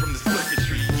heat from the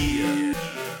circuitry, yeah.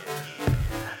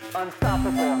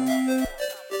 Unstoppable.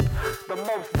 The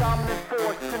most dominant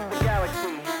force in the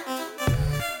galaxy.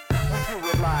 We do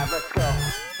it live, let's go.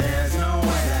 There's no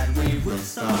way that we will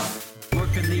stop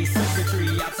working the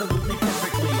circuitry absolutely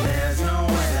perfectly. There's no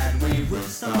way that we will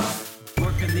stop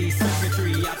working the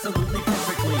circuitry absolutely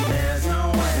perfectly. There's no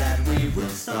way that we will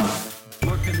stop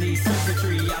working the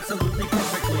circuitry absolutely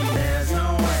perfectly. There's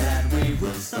no way that we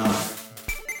will stop.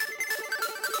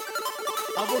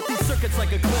 I work these circuits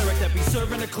like a cleric that be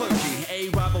serving a clergy.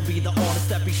 A-Rob will be the artist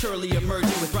that be surely emerging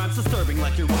with rhymes disturbing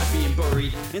like your wife being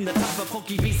buried in the type of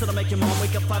funky beats that'll make your mom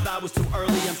wake up 5 hours too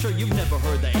early. I'm sure you've never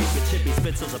heard the 8-bit chippy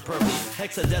spit so superbly.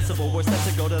 Hexadecimal, we're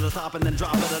set to go to the top and then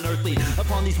drop it unearthly.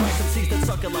 Upon these whack MCs that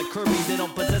suck it like Kirby, they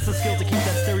don't possess the skill to keep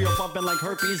that stereo bumping like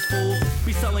herpes. Fools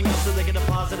be selling out so they can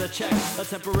deposit a check, a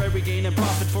temporary gain and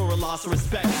profit for a loss of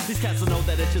respect. These cats will know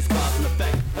that it's just cause and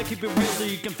effect. I keep it real so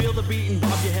you can feel the beat and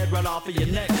bob your head right off of your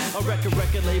neck. A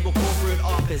record label, corporate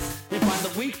office, and find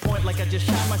the weak point like I just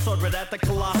shot my sword right at the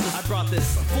Colossus. I brought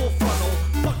this full frontal,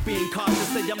 fuck being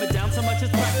cautious. They dumb it down so much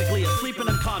it's practically asleep and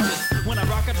unconscious. When I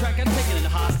rock a track, I'm taking it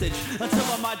hostage. Until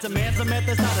all my demands are met,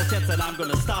 there's not a chance that I'm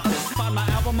gonna stop this. Find my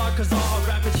album markers all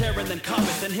rapid share and then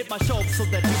comment, then hit my shoulder so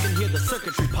that you can hear the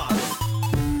circuitry popping.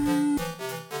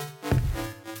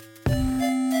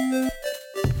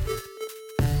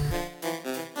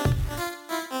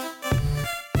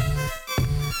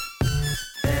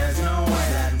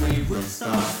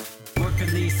 Stop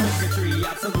working the circuitry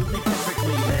absolutely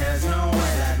perfectly. There's no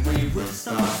way that we will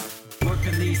stop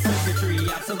working the circuitry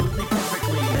absolutely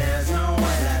perfectly. There's no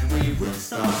way that we will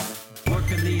stop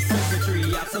working the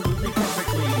circuitry absolutely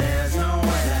perfectly. There's no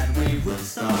way that we will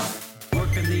stop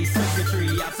working the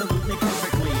circuitry absolutely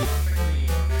perfectly.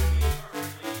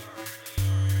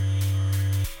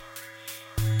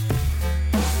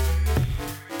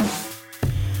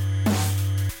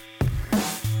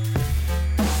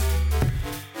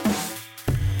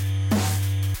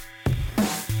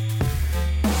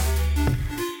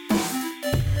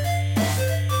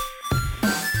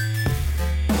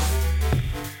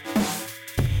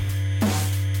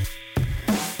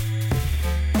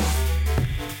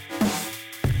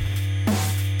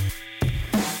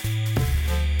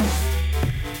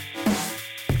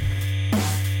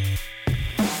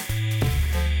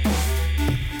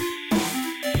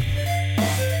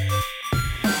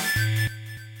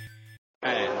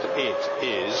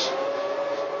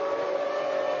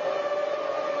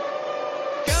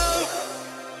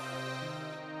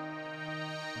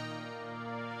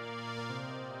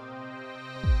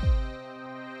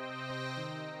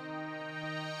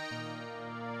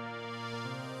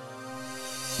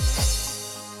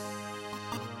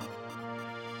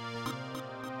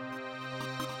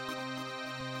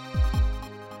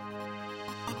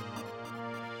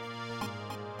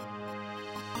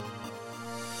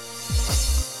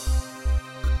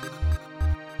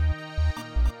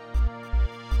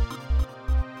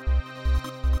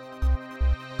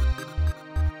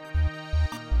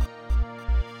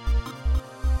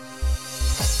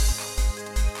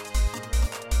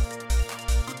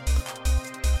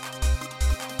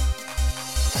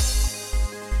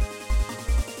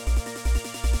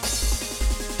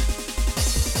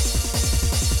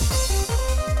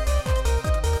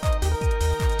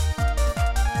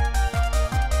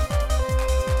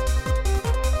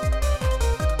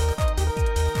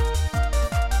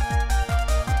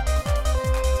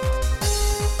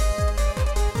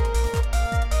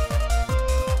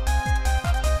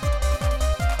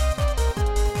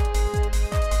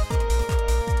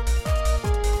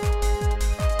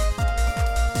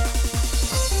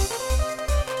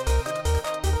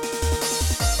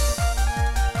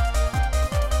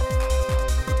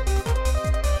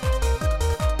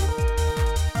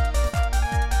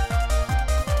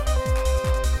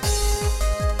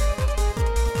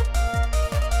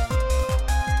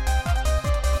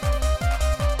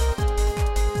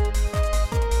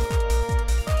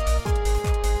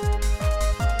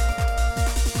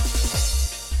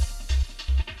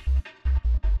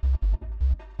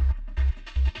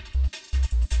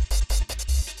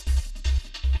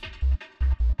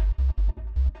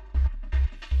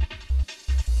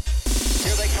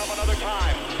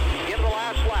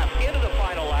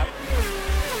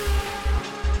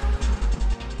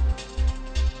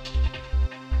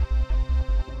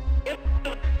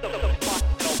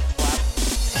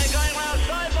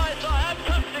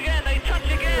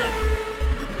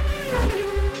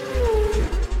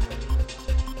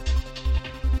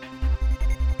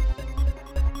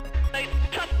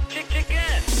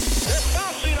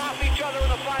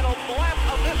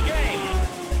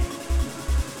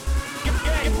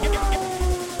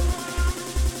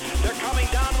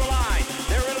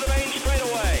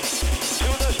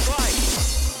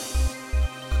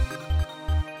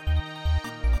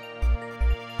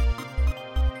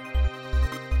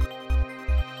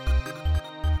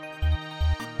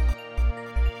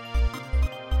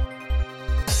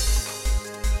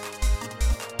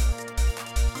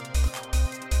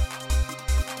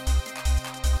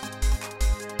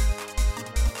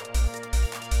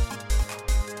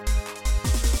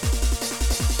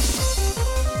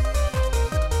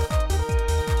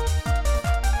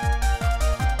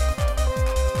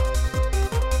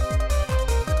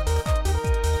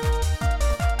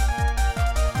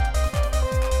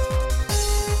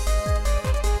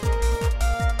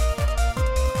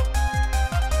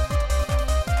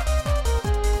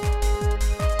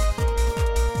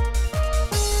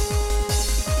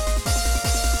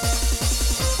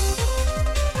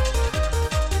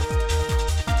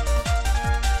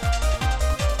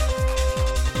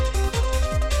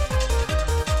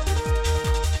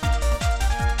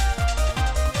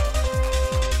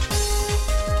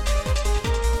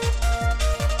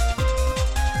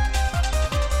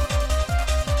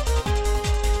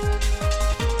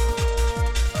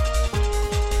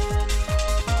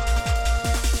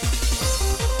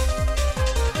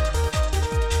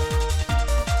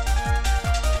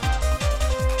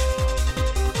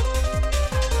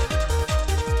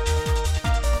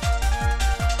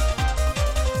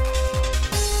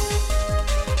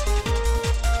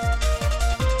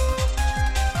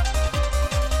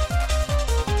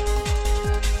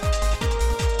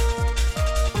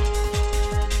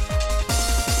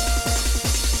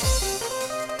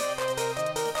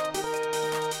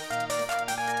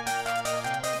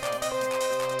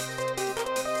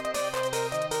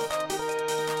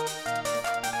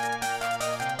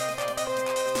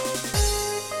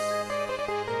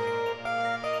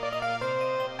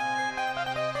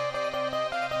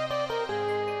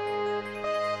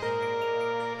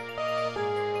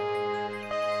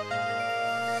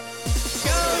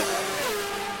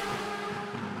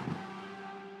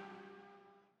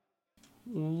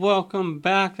 welcome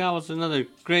back. That was another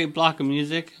great block of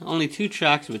music. Only 2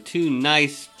 tracks with 2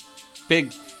 nice,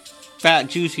 big, fat,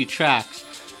 juicy tracks.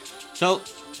 So,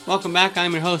 welcome back.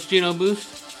 I'm your host, Gino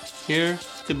Boost, here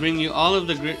to bring you all of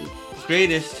the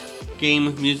greatest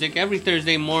game music every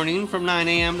Thursday morning from 9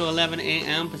 a.m. to 11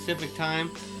 a.m. Pacific time.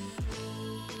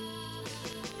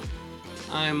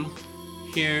 I'm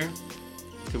here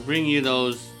to bring you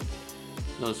those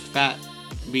fat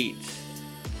beats.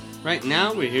 Right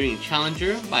now we're hearing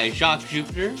Challenger by Jacques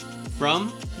Jupiter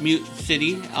from Mute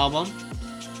City album.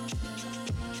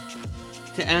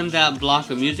 To end that block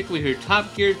of music, we hear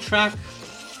Top Gear Track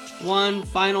 1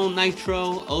 Final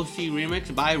Nitro OC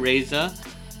Remix by Reza,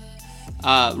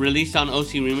 released on OC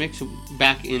Remix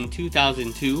back in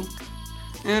 2002.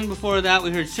 And before that, we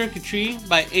heard Circuitry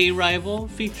by A-Rival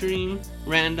featuring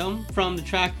Random from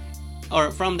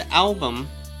the album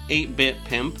 8-Bit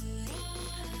Pimp.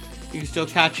 You can still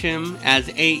catch him as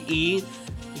AE. You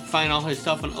can find all his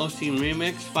stuff on OC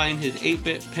Remix. Find his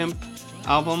 8-Bit Pimp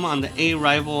album on the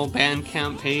A-Rival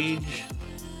Bandcamp page.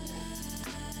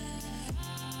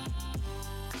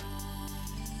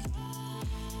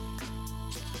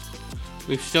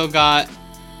 We've still got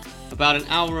about an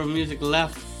hour of music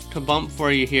left to bump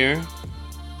for you here,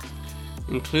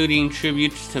 including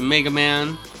tributes to Mega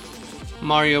Man,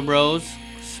 Mario Bros,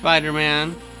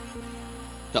 Spider-Man,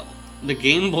 the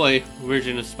Game Boy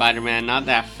version of Spider-Man, not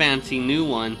that fancy new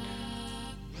one,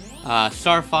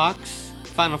 Star Fox,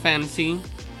 Final Fantasy,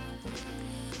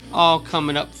 all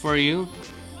coming up for you.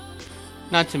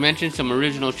 Not to mention some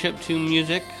original chiptune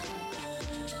music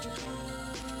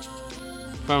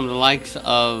from the likes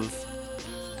of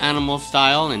Animal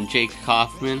Style and Jake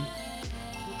Kaufman.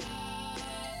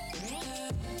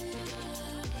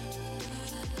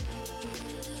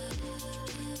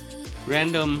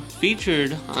 Random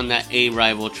featured on that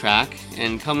A-Rival track,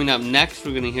 and coming up next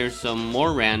we're going to hear some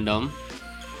more Random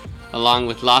along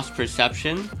with Lost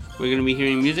Perception. We're going to be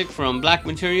hearing music from Black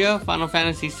Materia Final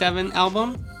Fantasy VII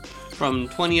album from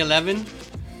 2011. You're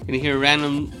going to hear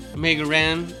Random Mega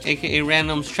Ran, aka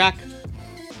Random's track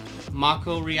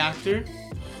Mako Reactor.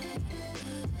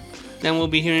 Then we'll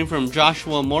be hearing from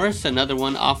Joshua Morris, another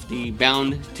one off the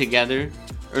Bound Together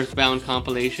Earthbound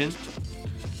compilation.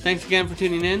 Thanks again for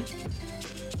tuning in.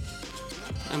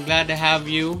 I'm glad to have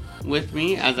you with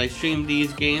me as I stream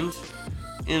these games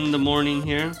in the morning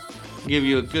here. Give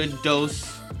you a good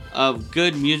dose of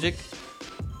good music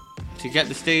to get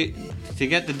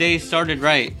the day started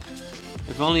right.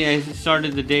 If only I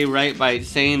started the day right by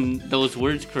saying those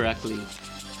words correctly.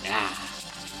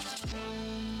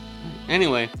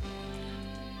 Anyway,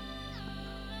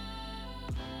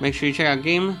 make sure you check out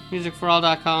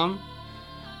GameMusicForAll.com.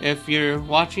 If you're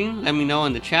watching, let me know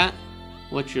in the chat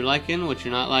what you're liking, what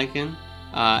you're not liking,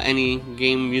 any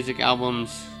game music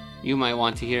albums you might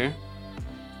want to hear.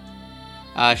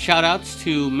 Shoutouts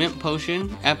to Mint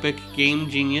Potion, Epic Game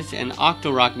Genius, and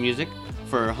Octorock Music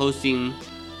for hosting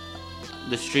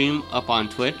the stream up on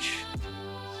Twitch.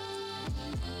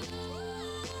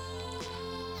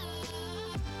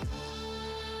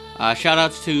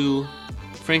 Shoutouts to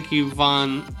Frankie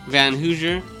Van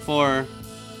Hoosier for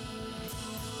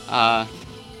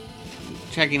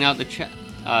checking out the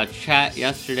chat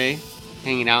yesterday,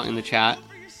 hanging out in the chat.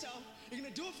 You're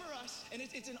gonna do it for us, and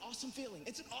it's an awesome feeling.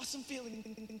 It's an awesome feeling.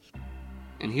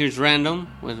 And here's Random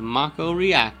with Mako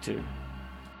Reactor.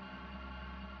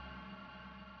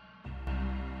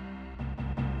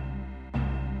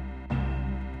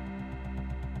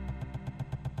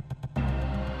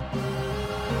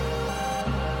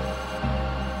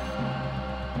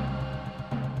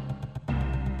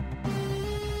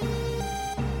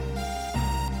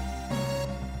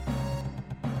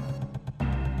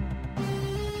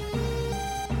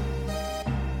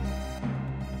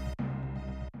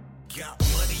 Got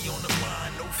money on the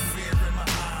mind, no fear in my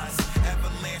eyes.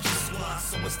 Avalanche is why,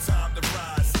 so it's time to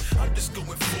rise. I'm just going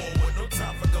forward, no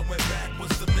time for going back.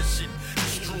 What's the mission?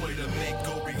 Destroy the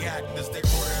Mako reactors. They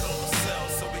ordered on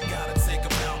themselves, so we gotta take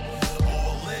them out.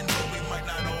 All in, but we might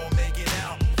not all make it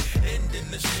out. Ending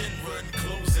the Shinra and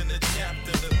closing the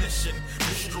chapter. The mission,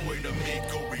 destroy the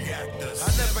Mako reactors.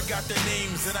 I never got their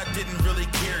names and I didn't really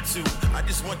care to. I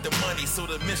just want the money, so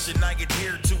the mission I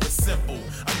adhere to is simple.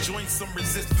 I join some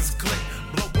resistance clique,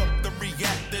 blow up the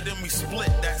reactor, then we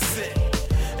split, that's it.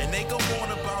 And they go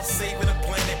on about saving the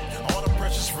planet, all the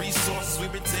precious resources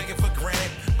we've been taking for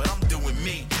granted. But I'm doing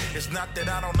me. It's not that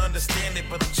I don't understand it,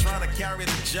 but I'm trying to carry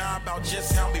the job out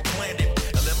just how we planned it.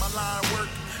 And let my line work.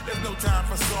 There's no time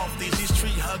for softies. These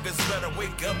tree huggers better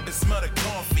wake up and smell the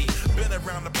coffee. Been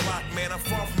around the block, man, I'm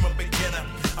far from a beginner.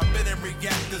 I've been in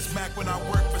reactors back when I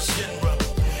worked for Shinra.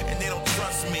 And they don't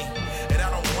trust me, and I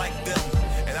don't like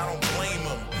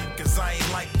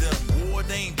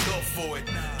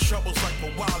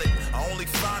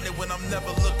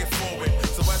never looking forward.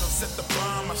 So as I set the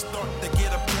bomb, I start to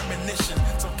get a premonition.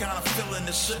 Some kind of feeling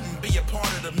that shouldn't be a part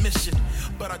of the mission.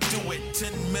 But I do it, 10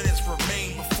 minutes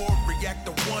remain before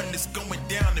reactor 1 is going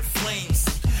down in flames.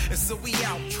 And so we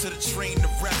out to the train to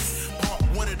rest. Part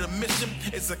 1 of the mission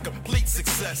is a complete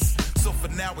success. So for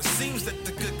now it seems that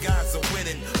the good guys are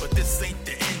winning, but this ain't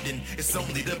the ending, it's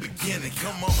only the beginning.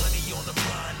 Come on, money on the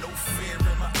mind, no fear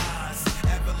in my eyes.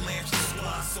 Avalanche the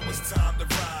squad, so it's time to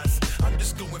rise. I'm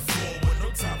just going forward,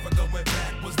 no time for going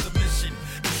back. Was the mission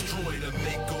destroy the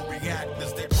Mako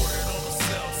reactors? They brought it on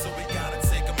themselves, so we gotta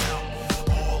take them out.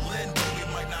 All in, but we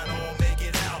might not all make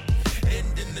it out.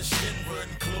 Ending the Shinra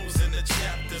and closing the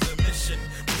chapter. The mission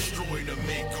destroy the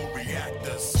Mako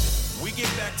reactors. We get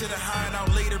back to the hideout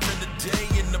later in the day.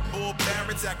 In the bull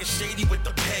barracks, acting shady with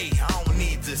the pay. I don't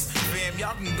need this, fam,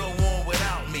 y'all can go on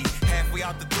without me. Halfway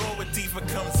out the door, when Tifa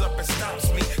comes up and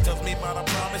stops me. Tells me about a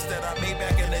promise that I made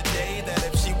back in the day, that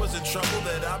if she was in trouble,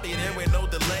 that I'll be there with no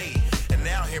delay. And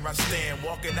now here I stand,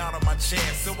 walking out on my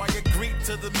chance. So I agree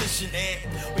to the mission, and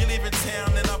we leave in town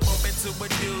and I bump into a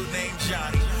dude named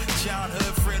Johnny.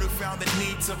 Childhood friend who found the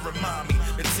need to remind me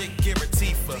to take care of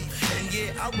Tifa. And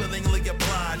yeah, I willingly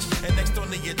oblige. And next on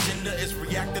the agenda is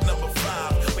reactor number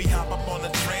 5. We hop up on the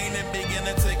train and begin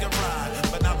to take a ride.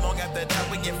 But not long after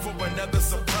that, we get for another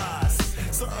surprise.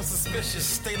 Something suspicious,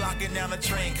 stay locking down the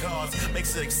train cars.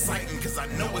 Makes it exciting, cause I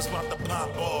know it's about to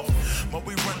pop off. But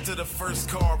we run to the first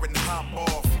car and hop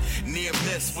off. Near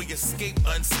miss, we escape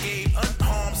unscathed,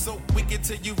 unharmed, so we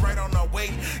continue right on our way.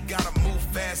 Gotta move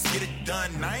fast, get it done,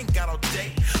 I ain't got all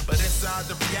day. But inside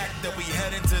the reactor, we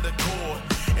head into the core.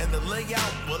 And the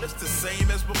layout, well, it's the same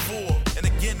as before. And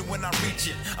again, when I reach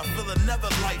it, I feel another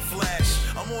light flash.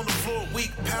 I'm on the floor,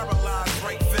 weak, paralyzed,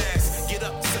 right fast. Get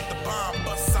up, set the bomb,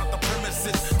 bust out the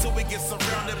premises, till we get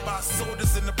surrounded by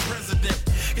soldiers and the president.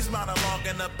 He's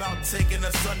monologuing about taking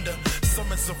us under.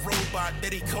 Summons a robot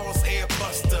that he calls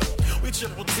Airbuster. We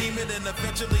triple team it and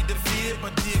eventually defeat it,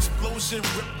 but the explosion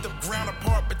ripped the ground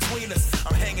apart between us.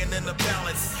 I'm hanging in the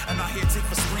balance, and I hear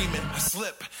Tifa screaming. I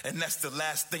slip, and that's the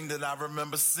last thing that I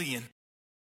remember seeing.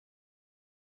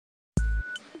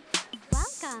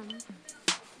 Welcome.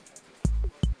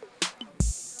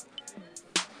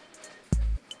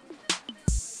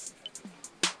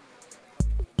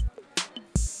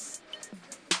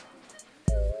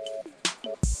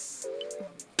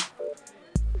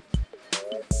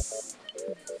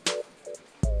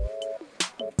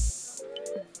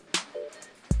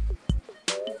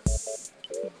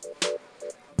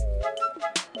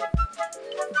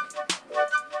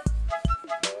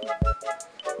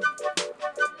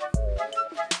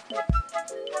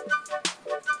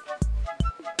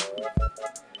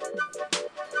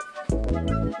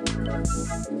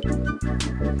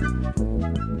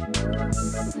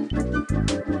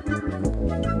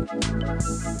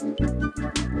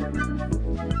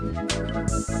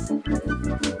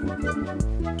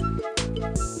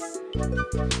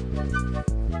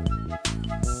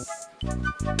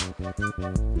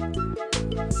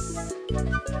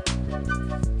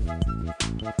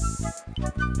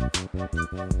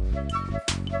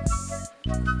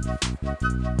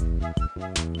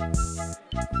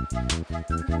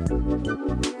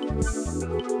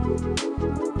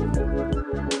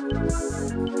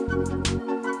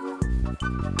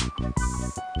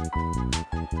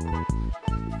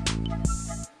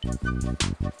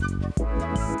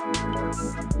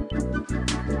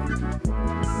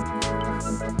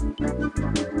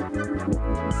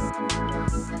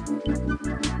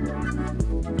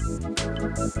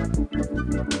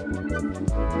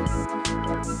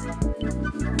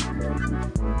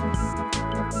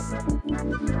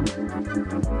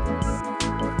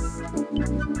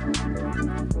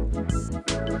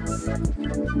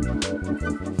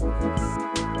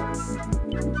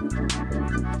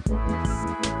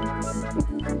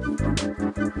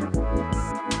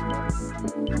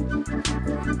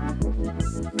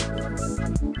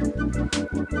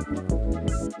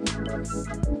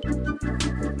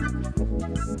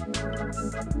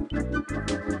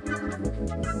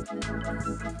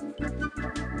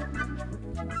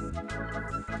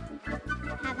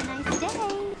 Have a nice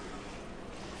day.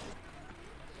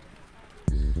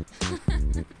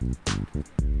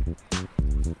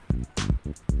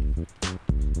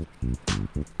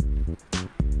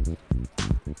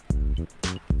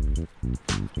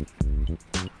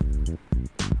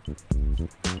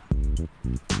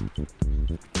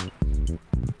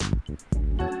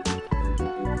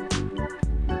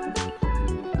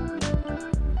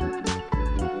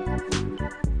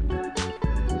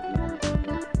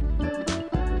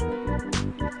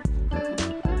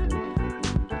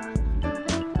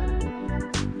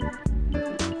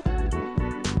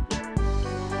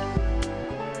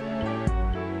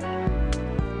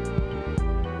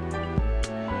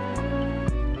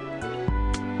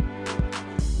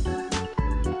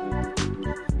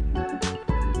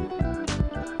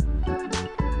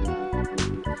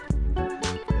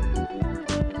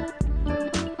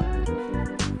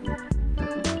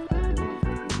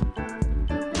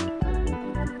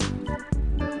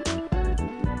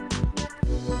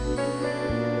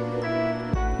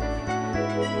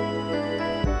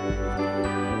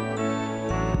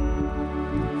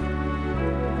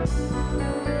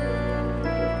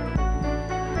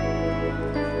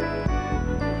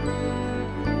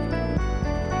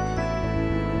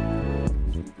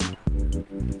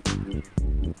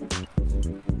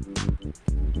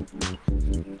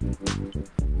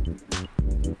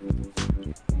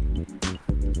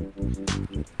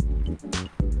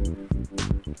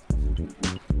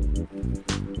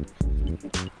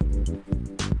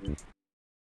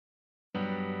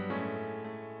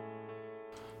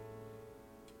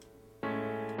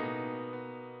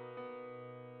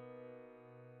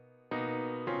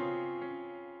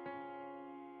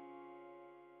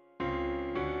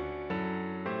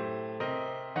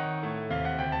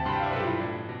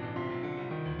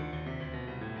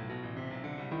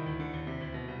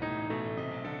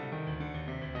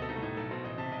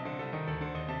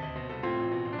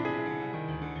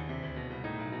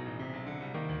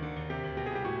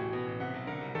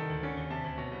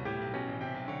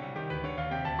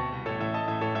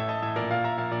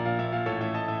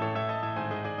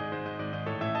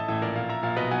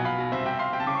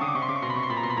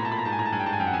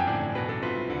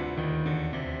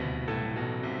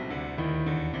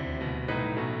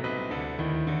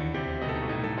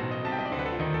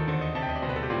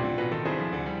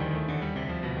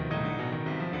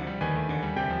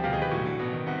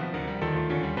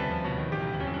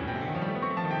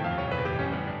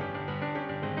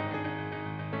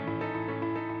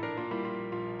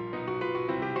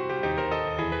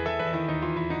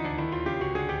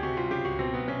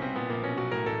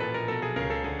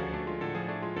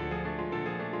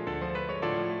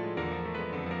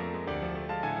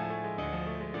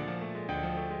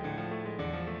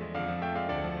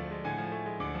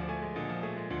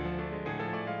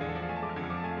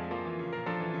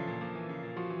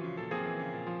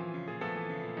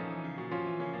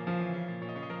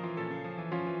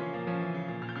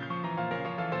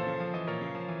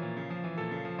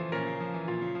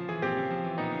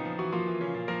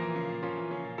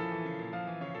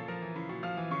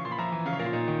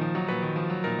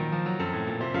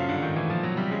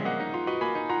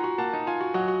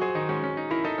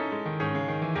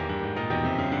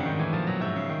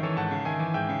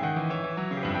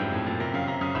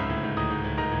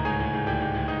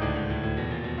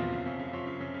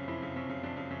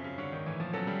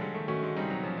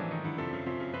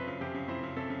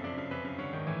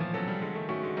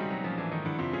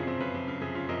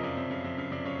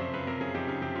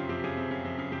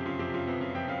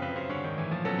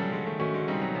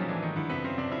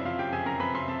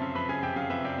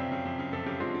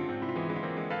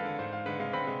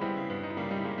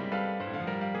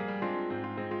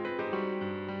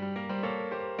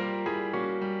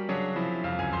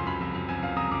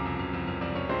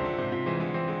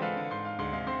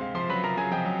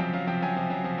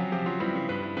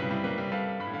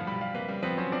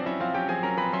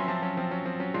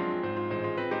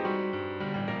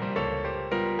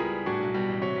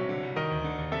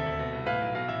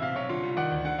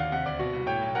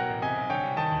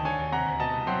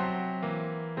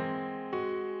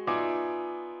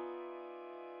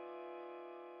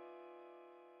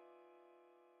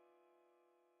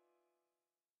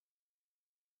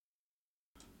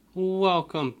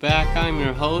 Welcome back. I'm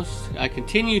your host. I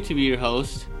continue to be your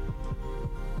host,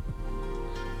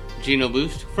 Gino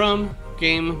Boost from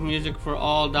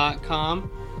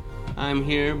GameMusicForAll.com. I'm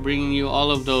here bringing you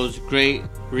all of those great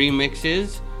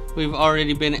remixes. We've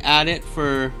already been at it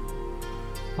for...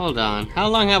 Hold on. How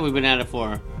long have we been at it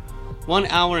for? 1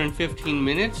 hour and 15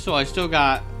 minutes, so I still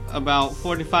got about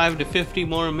 45 to 50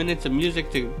 more minutes of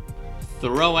music to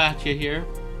throw at you here.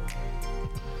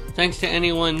 Thanks to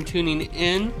anyone tuning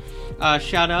in.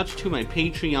 Shout outs to my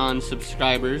Patreon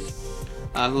subscribers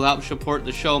who help support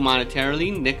the show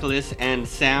monetarily, Nicholas and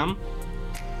Sam.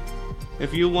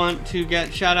 If you want to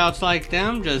get shout outs like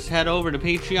them, just head over to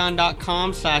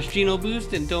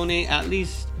patreon.com/GinoBoost and donate at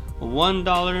least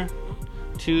 $1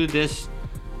 to this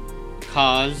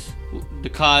cause. The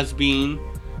cause being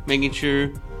making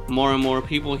sure more and more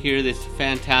people hear this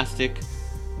fantastic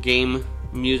game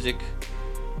music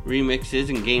remixes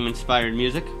and game inspired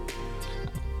music.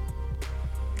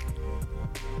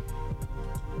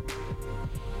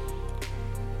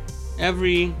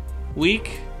 Every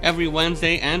week, every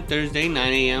Wednesday and Thursday,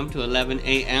 9 a.m. to 11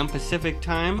 a.m. Pacific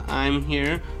time, I'm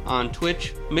here on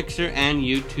Twitch, Mixer, and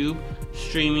YouTube,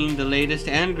 streaming the latest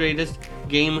and greatest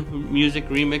game music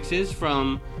remixes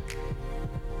from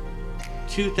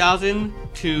 2000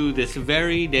 to this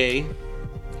very day.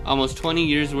 Almost 20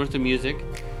 years worth of music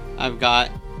I've got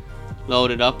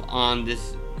loaded up on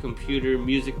this computer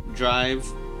music drive.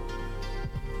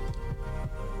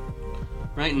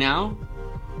 Right now,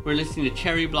 we're listening to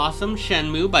Cherry Blossom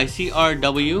Shenmue by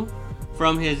CRW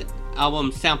from his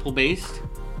album Sample Based.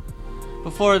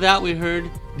 Before that, we heard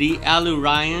the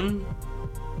Alurian,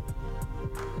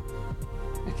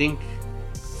 I think,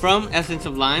 from Essence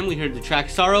of Lime. We heard the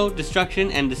track Sorrow, Destruction,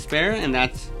 and Despair, and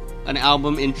that's an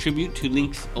album in tribute to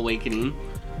Link's Awakening.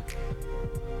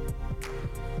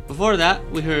 Before that,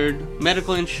 we heard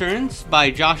Medical Insurance by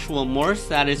Joshua Morse.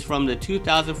 That is from the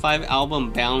 2005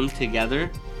 album Bound Together,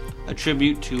 a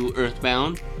tribute to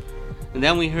Earthbound. And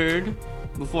then we heard,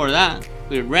 before that,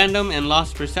 we heard Random and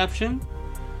Lost Perception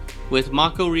with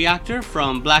Mako Reactor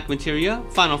from Black Materia,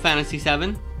 Final Fantasy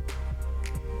VII.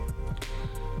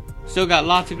 Still got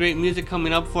lots of great music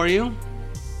coming up for you.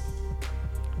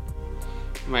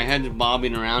 My head's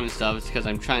bobbing around and stuff. It's because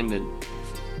I'm trying to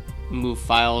move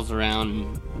files around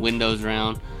and windows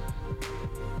around.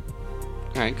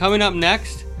 Alright, coming up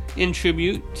next, in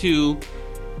tribute to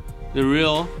the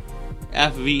real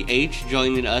FVH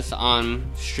joining us on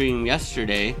stream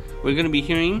yesterday, we're going to be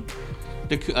hearing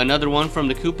another one from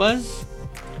the Koopas.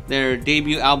 Their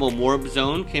debut album Warp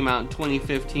Zone came out in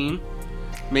 2015.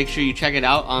 Make sure you check it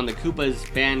out on the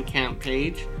Koopas Bandcamp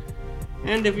page.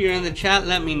 And if you're in the chat,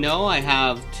 let me know. I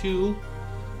have 2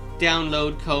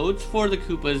 download codes for the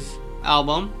Koopas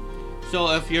album.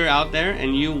 So if you're out there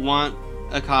and you want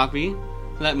a copy,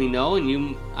 let me know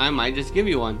and I might just give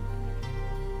you one.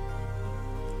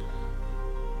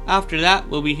 After that,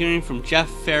 we'll be hearing from Jeff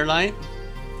Fairlight,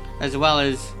 as well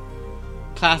as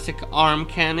Classic Arm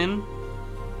Cannon.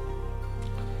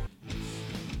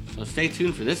 So stay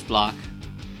tuned for this block.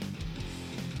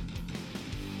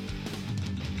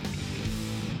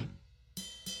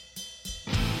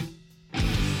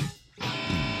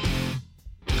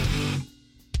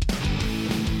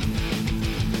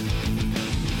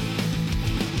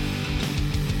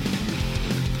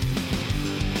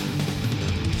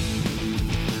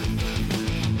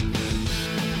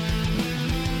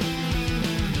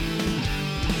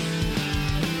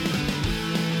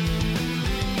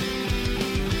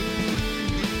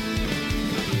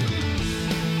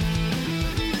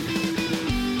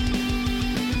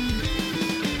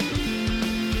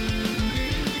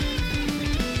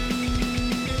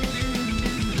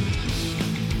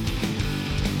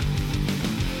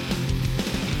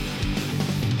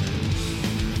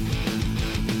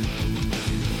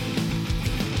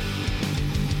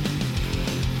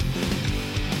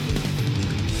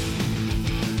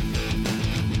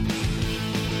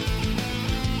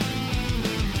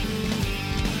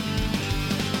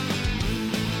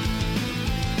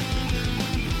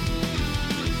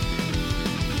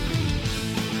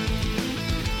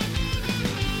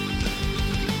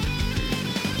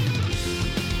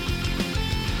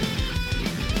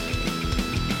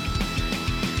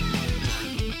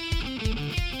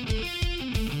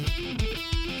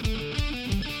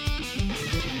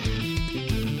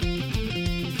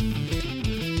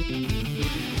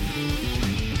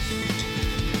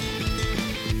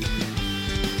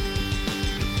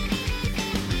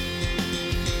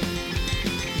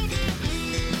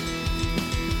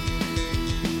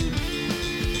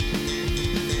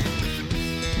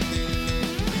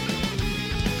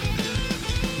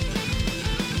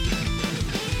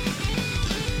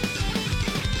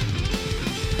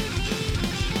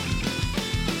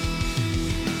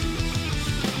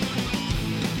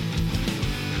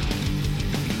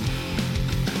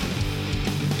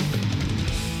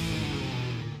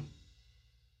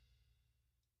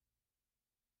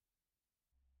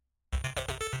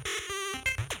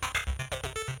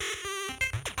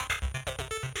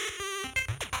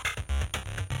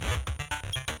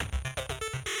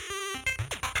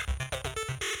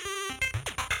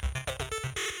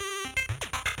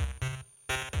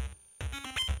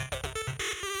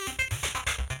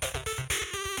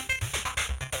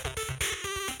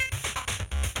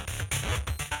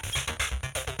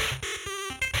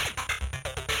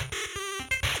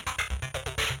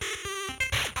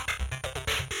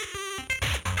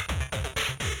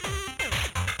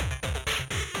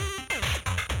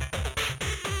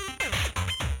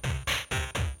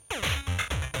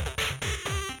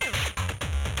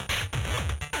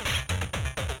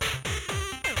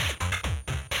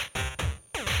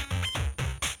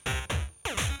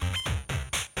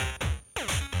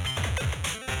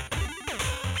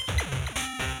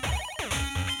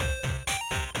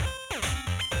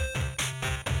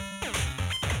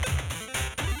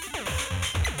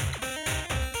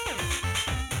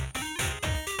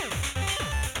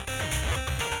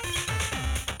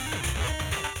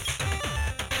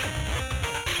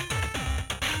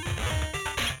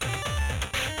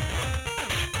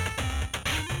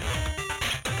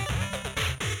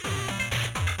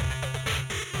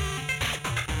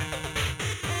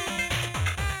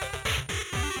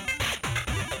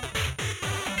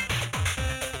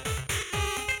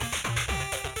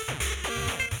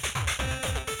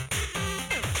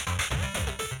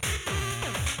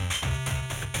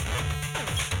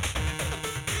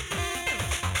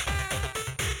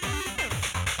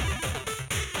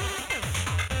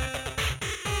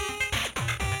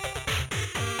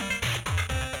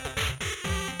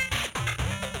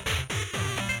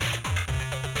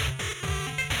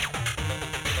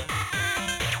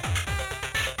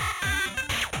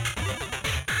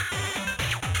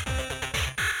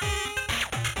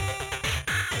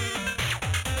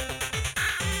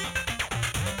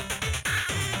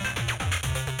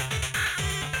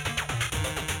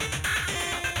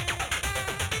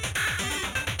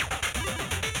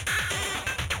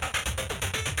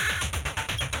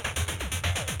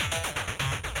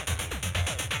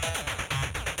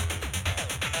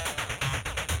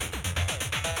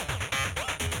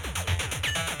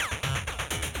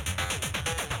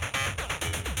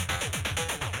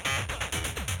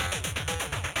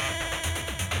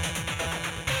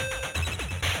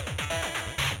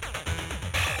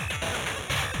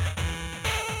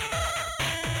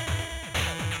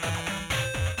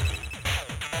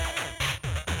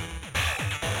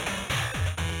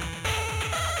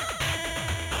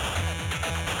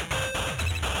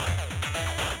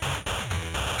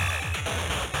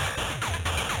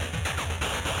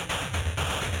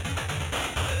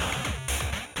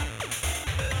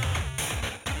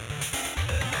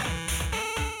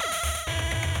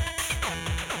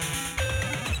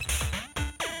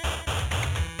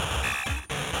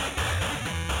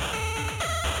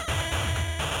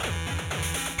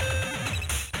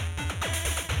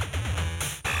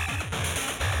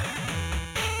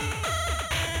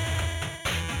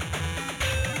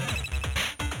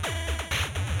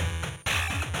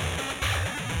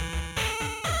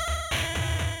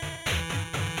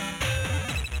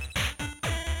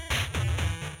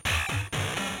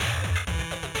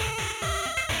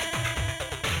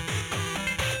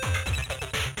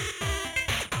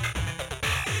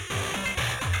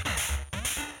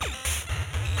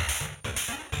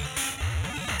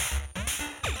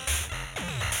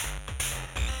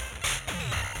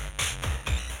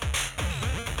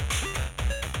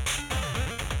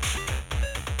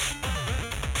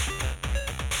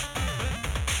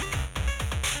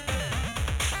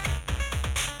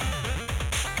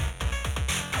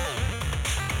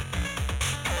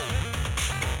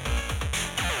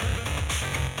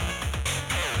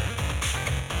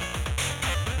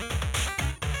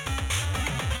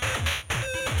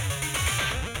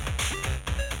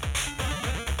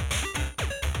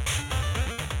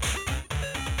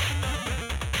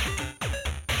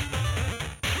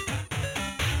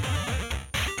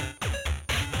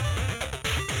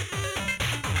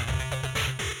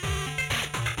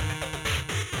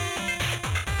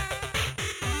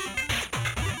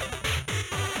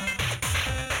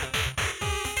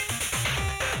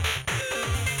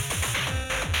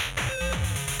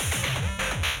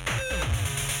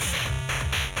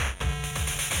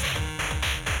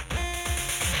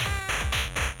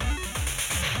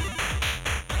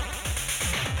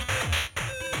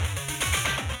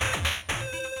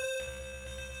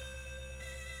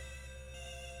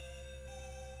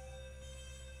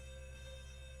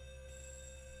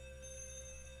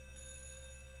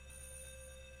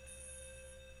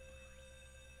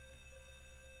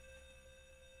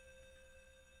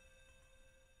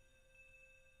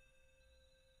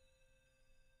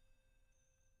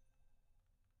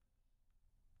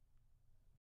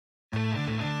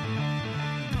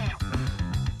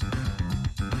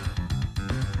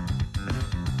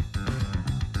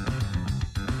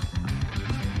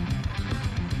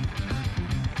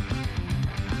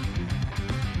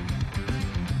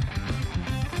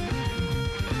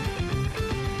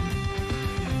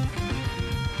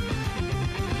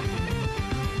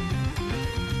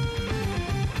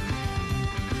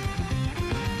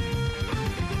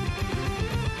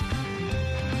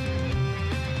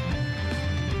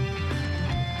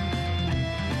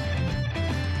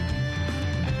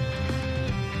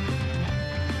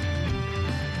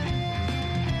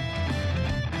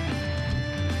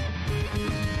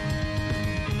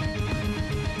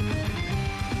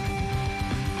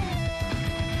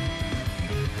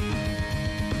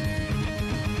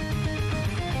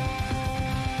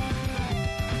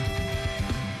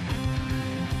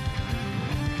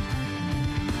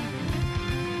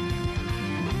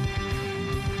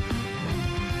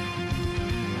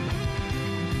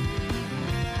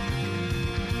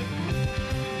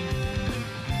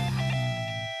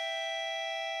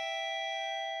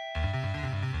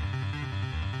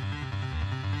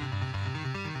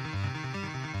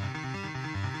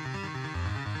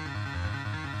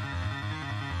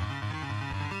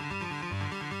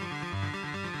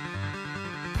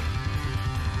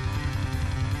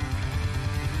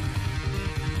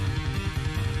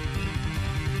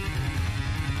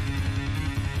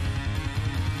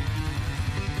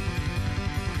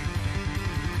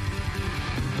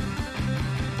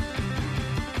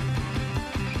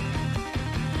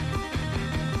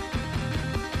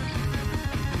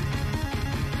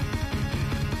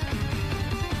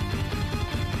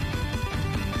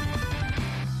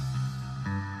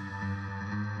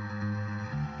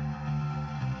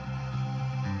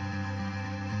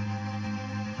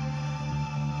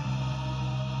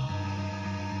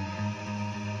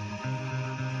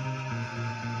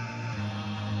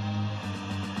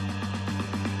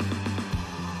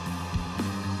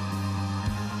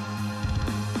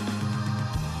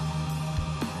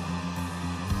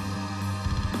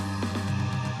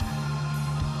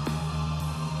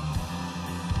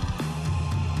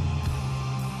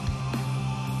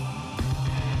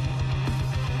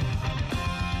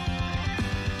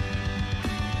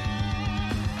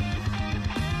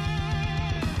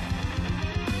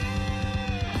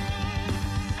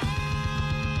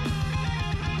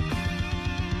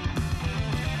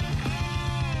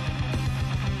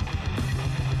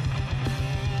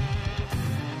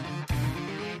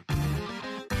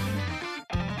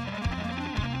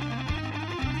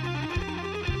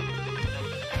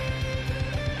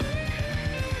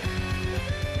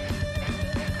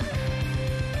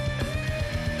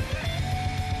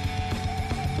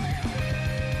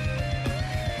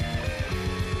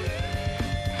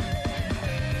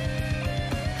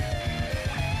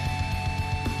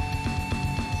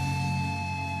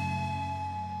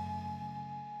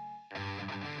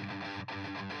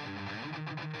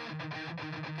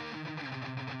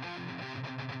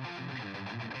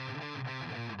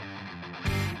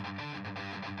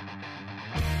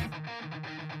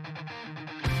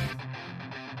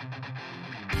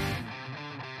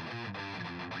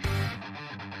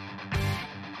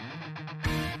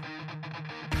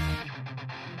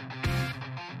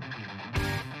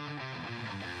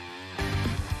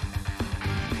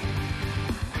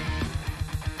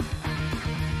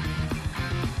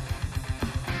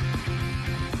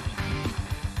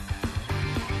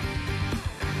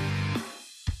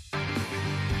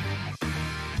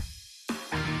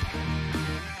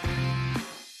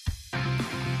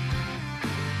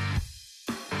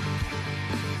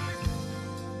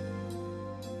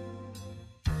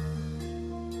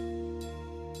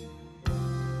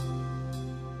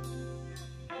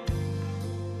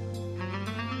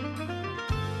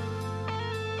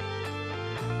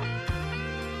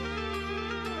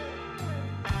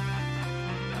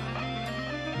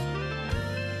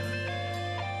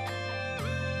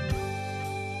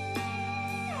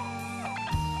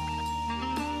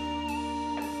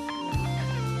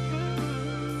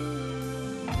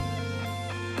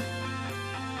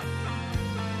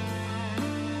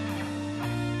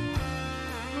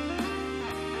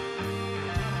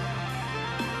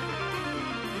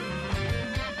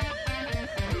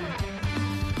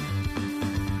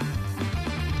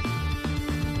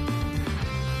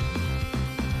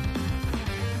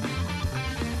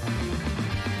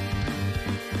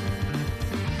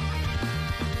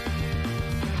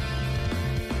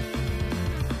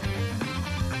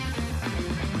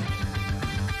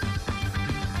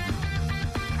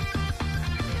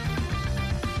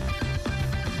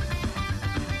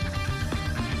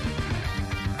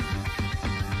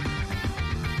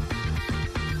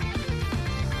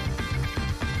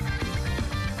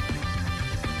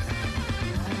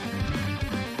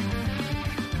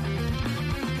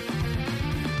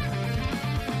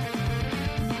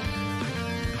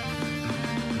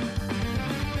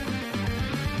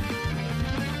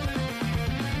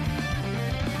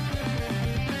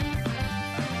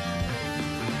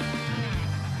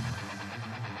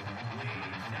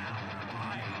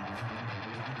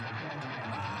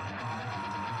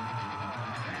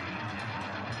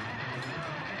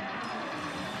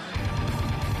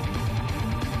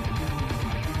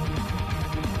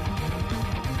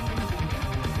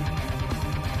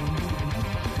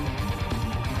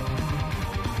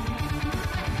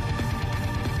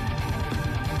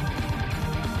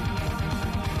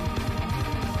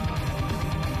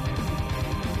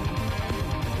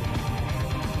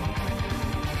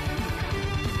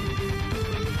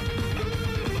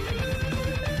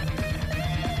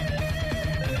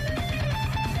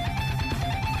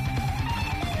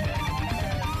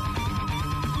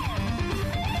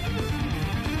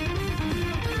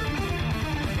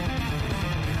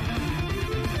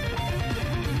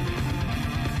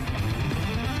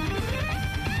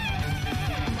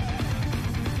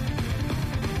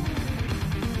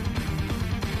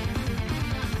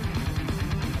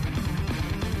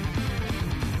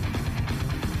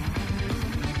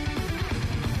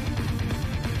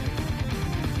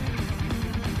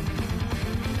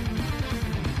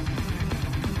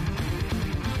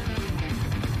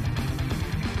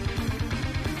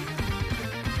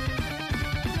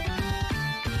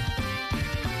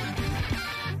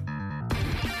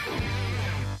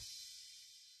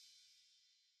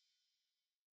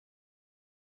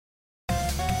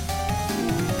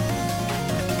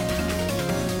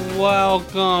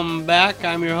 Welcome back.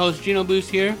 I'm your host Gino Boost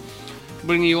here,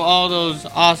 bringing you all those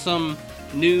awesome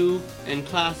new and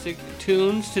classic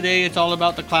tunes. Today it's all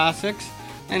about the classics.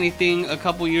 Anything a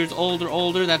couple years old or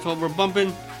older, that's what we're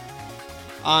bumping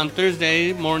on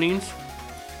Thursday mornings.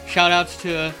 Shout outs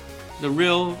to the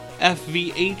real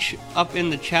FVH up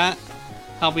in the chat,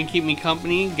 helping keep me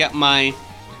company, get my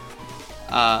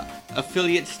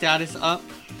affiliate status up.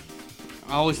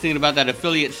 I'm always thinking about that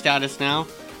affiliate status now.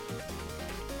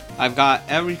 I've got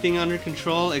everything under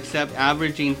control except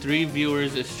averaging 3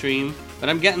 viewers a stream, but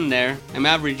I'm getting there. I'm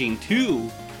averaging 2.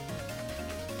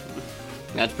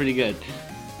 That's pretty good.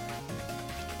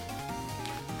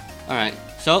 Alright,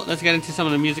 so let's get into some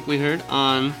of the music we heard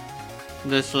on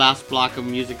this last block of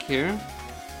music here.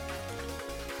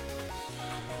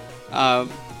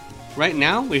 Right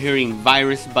now we're hearing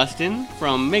Virus Bustin'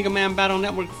 from Mega Man Battle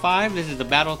Network 5. This is the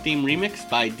battle theme remix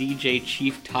by DJ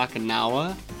Chief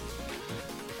Takanawa.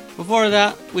 Before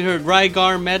that, we heard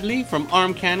Rygar Medley from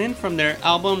Arm Cannon from their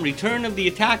album Return of the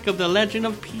Attack of the Legend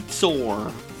of Pete-Sor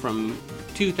from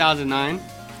 2009.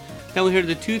 Then we heard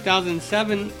the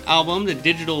 2007 album, the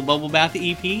Digital Bubble Bath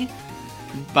EP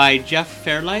by Jeff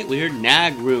Fairlight. We heard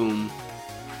Nag Room.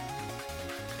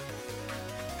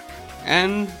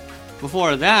 And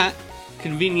before that,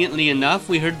 conveniently enough,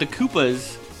 we heard the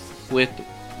Koopas with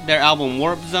their album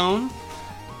Warp Zone.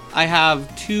 I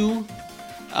have 2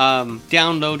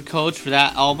 download codes for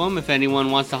that album. If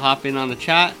anyone wants to hop in on the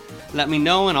chat, let me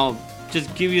know and I'll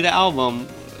just give you the album.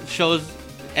 Show's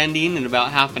ending in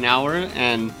about half an hour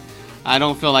and I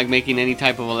don't feel like making any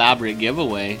type of elaborate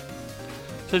giveaway.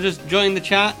 So just join the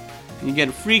chat and you get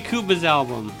a free Koopas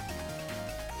album.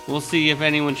 We'll see if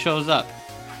anyone shows up,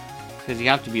 because you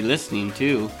have to be listening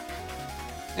too.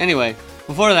 Anyway,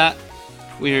 before that,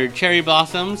 we heard Cherry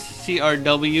Blossoms,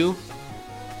 CRW,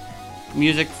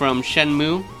 music from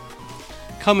Shenmue.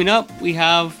 Coming up, we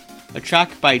have a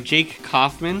track by Jake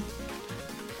Kaufman,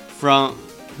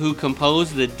 who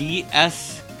composed the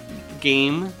DS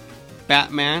game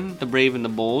Batman, the Brave and the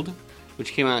Bold,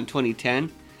 which came out in 2010.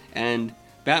 And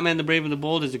Batman, the Brave and the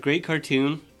Bold is a great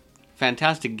cartoon,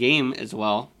 fantastic game as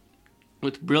well,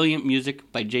 with brilliant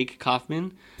music by Jake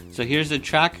Kaufman. So here's a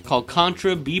track called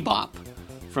Contra Bebop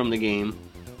from the game.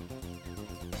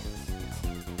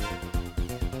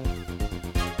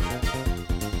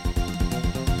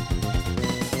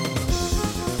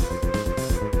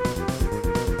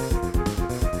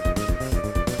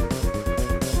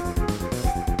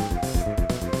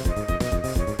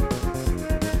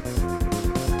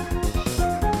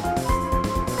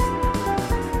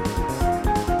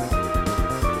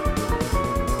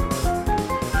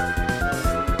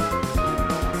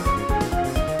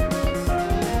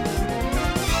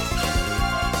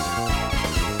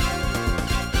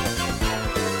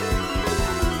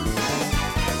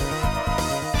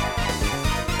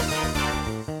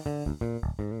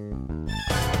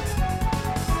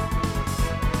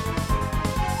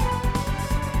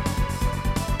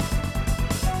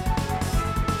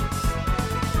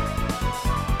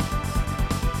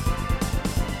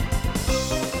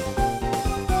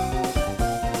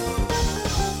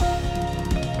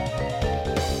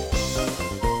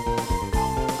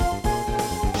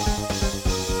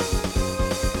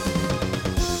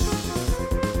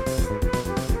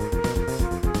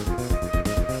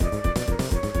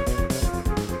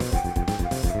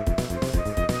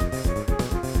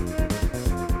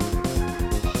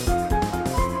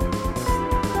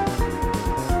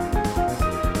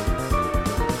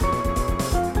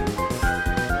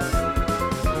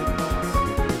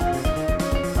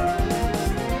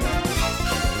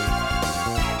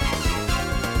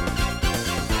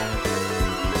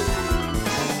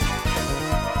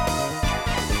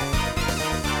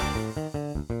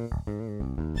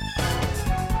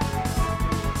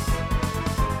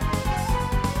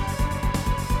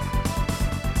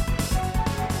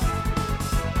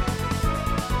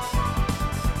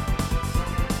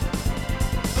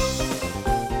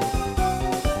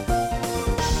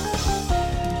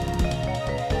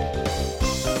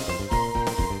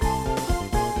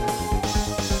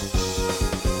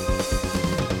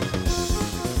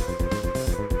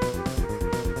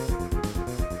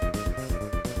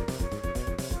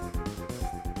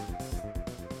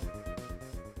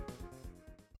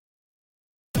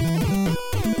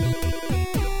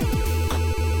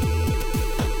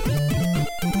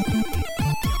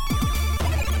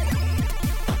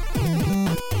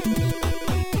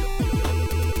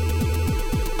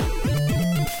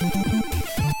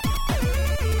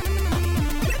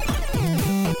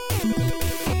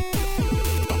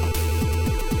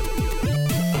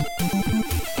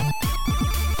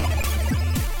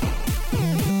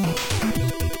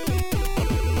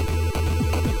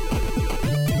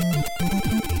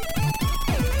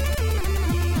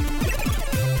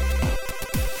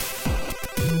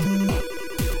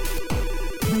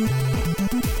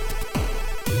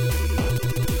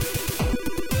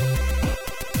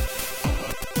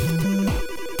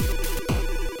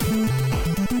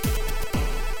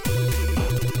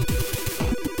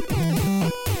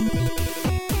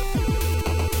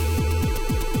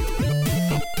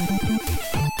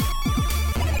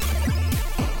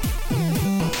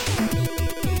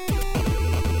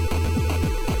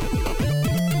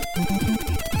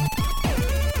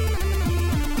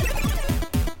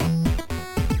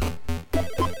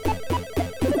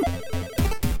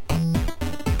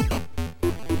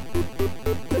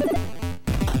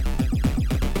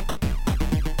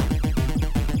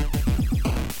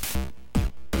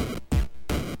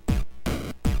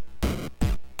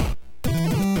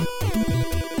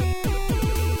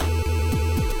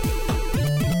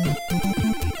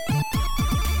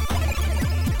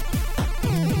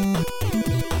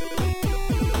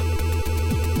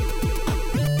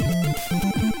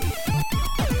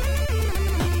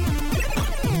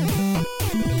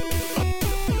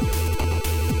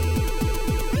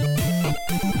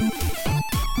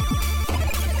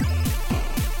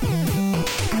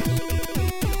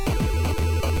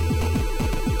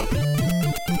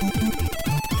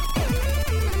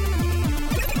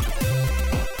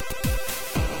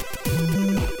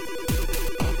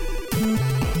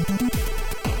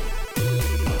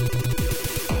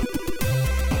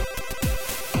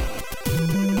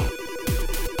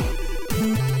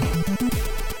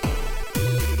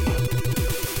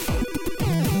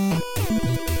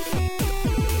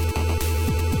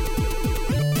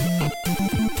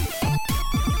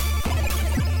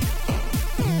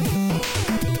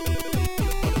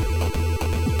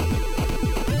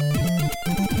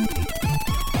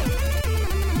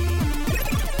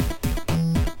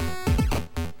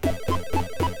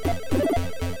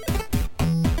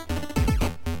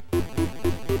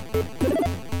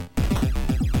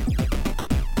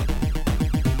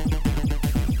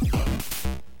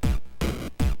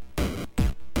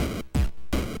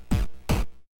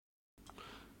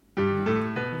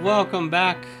 welcome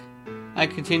back. I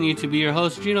continue to be your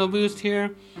host, Gino Boost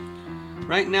here.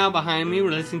 Right now behind me,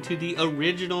 we're listening to the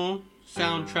original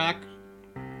soundtrack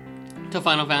to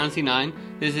Final Fantasy IX.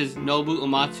 This is Nobu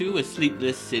Uematsu with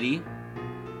Sleepless City.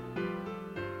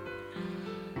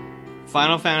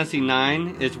 Final Fantasy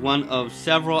IX is one of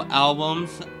several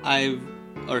albums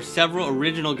several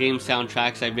original game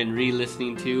soundtracks I've been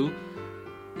re-listening to.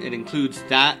 It includes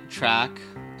that track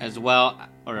as well.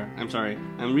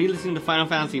 I'm re-listening to Final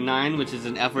Fantasy IX, which is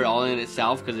an effort all in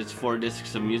itself because it's 4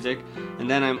 discs of music. And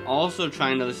then I'm also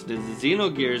trying to listen to the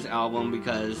Xenogears album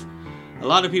because a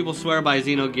lot of people swear by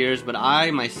Xenogears, but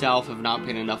I myself have not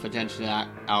paid enough attention to that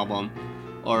album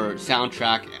or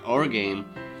soundtrack or game.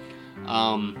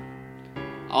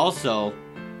 Also,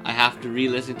 I have to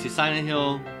re-listen to Silent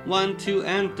Hill 1, 2,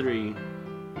 and 3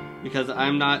 because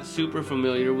I'm not super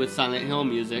familiar with Silent Hill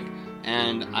music,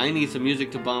 and I need some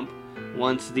music to bump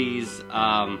once these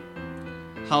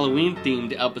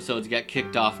Halloween-themed episodes get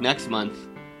kicked off next month.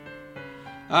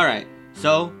 Alright,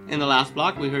 so in the last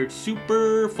block we heard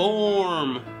Super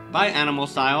Form by Animal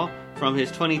Style from his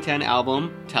 2010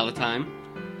 album, Teletime.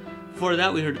 Before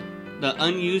that we heard the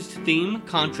unused theme,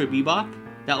 Contra Bebop.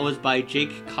 That was by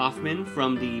Jake Kaufman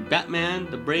from the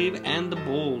Batman, the Brave, and the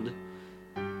Bold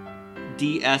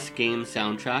DS game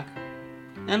soundtrack.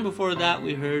 And before that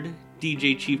we heard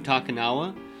DJ Chief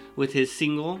Takanawa with his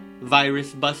single,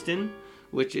 Virus Bustin',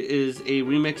 which is a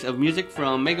remix of music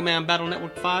from Mega Man Battle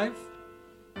Network 5.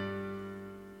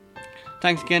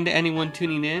 Thanks again to anyone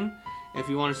tuning in. If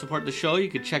you want to support the show, you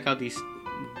could check out these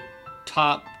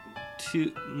top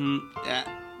two...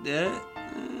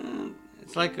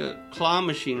 it's like a claw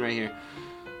machine right here.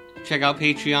 Check out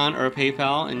Patreon or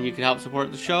PayPal, and you can help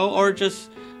support the show, or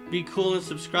just be cool and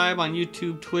subscribe on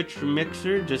YouTube, Twitch, or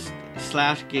Mixer. Just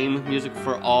 / Game Music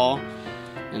for All.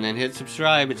 And then hit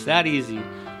subscribe. It's that easy.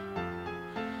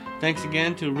 Thanks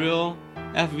again to Real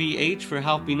FVH for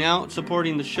helping out,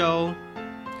 supporting the show.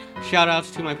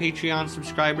 Shoutouts to my Patreon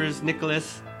subscribers,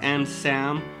 Nicholas and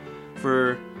Sam,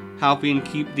 for helping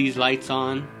keep these lights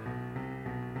on.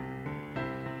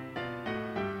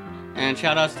 And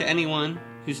shoutouts to anyone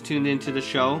who's tuned into the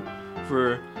show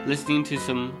for listening to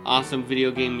some awesome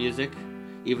video game music,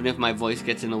 even if my voice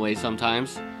gets in the way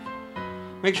sometimes.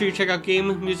 Make sure you check out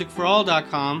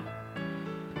GameMusicForAll.com.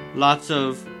 Lots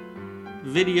of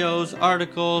videos,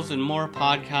 articles, and more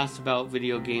podcasts about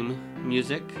video game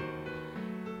music.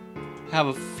 Have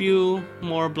a few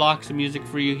more blocks of music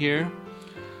for you here.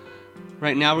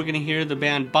 Right now we're going to hear the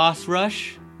band Boss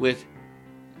Rush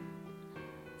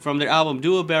from their album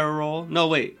Do a Barrel Roll. No,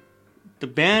 wait. The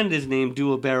band is named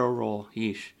Do a Barrel Roll.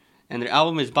 Yeesh. And their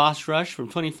album is Boss Rush from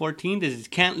 2014. This is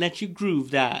Can't Let You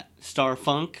Groove That, Star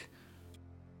Funk.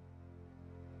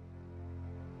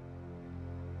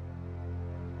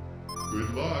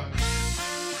 Goodbye.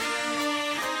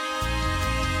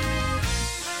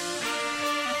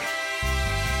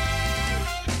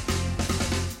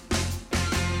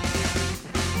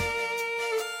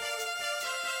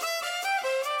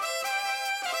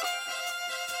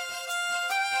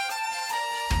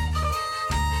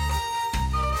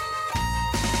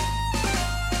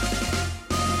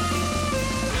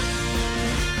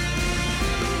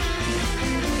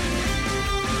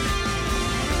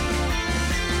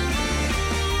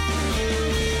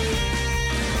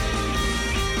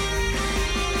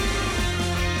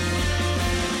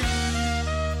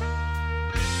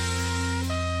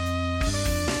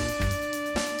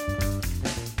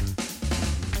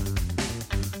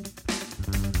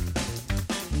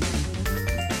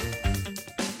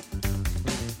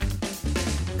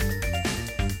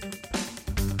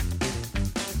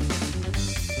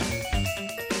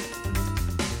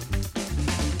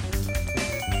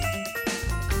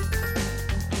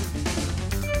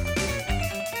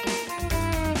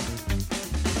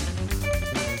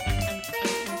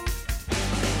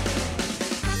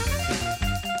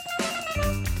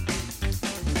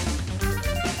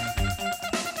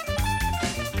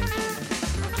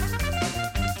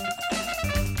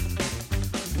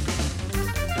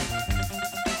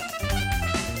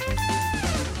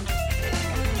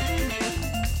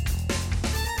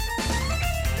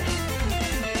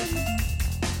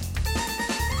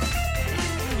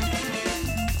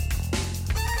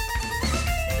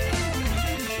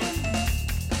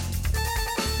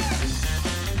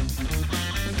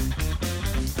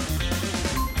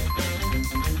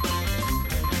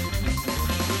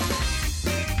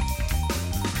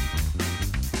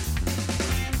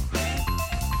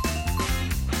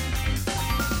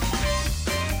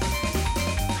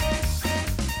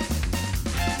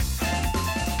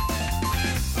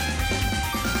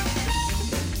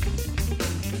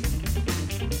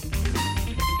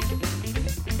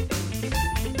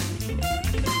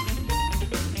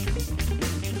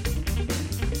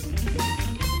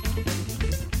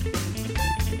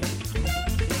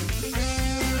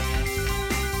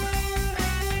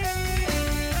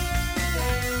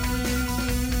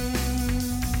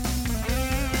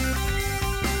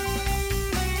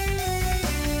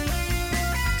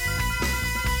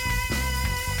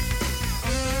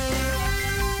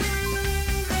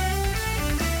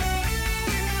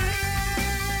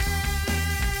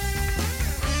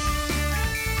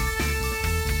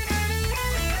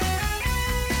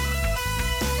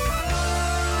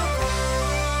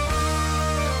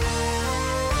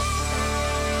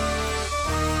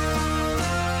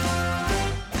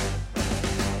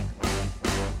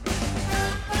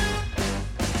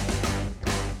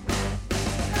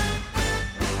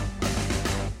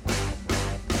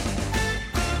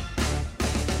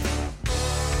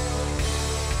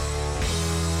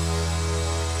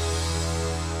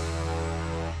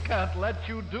 can't let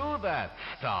you do that,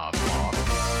 Star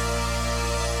Fox.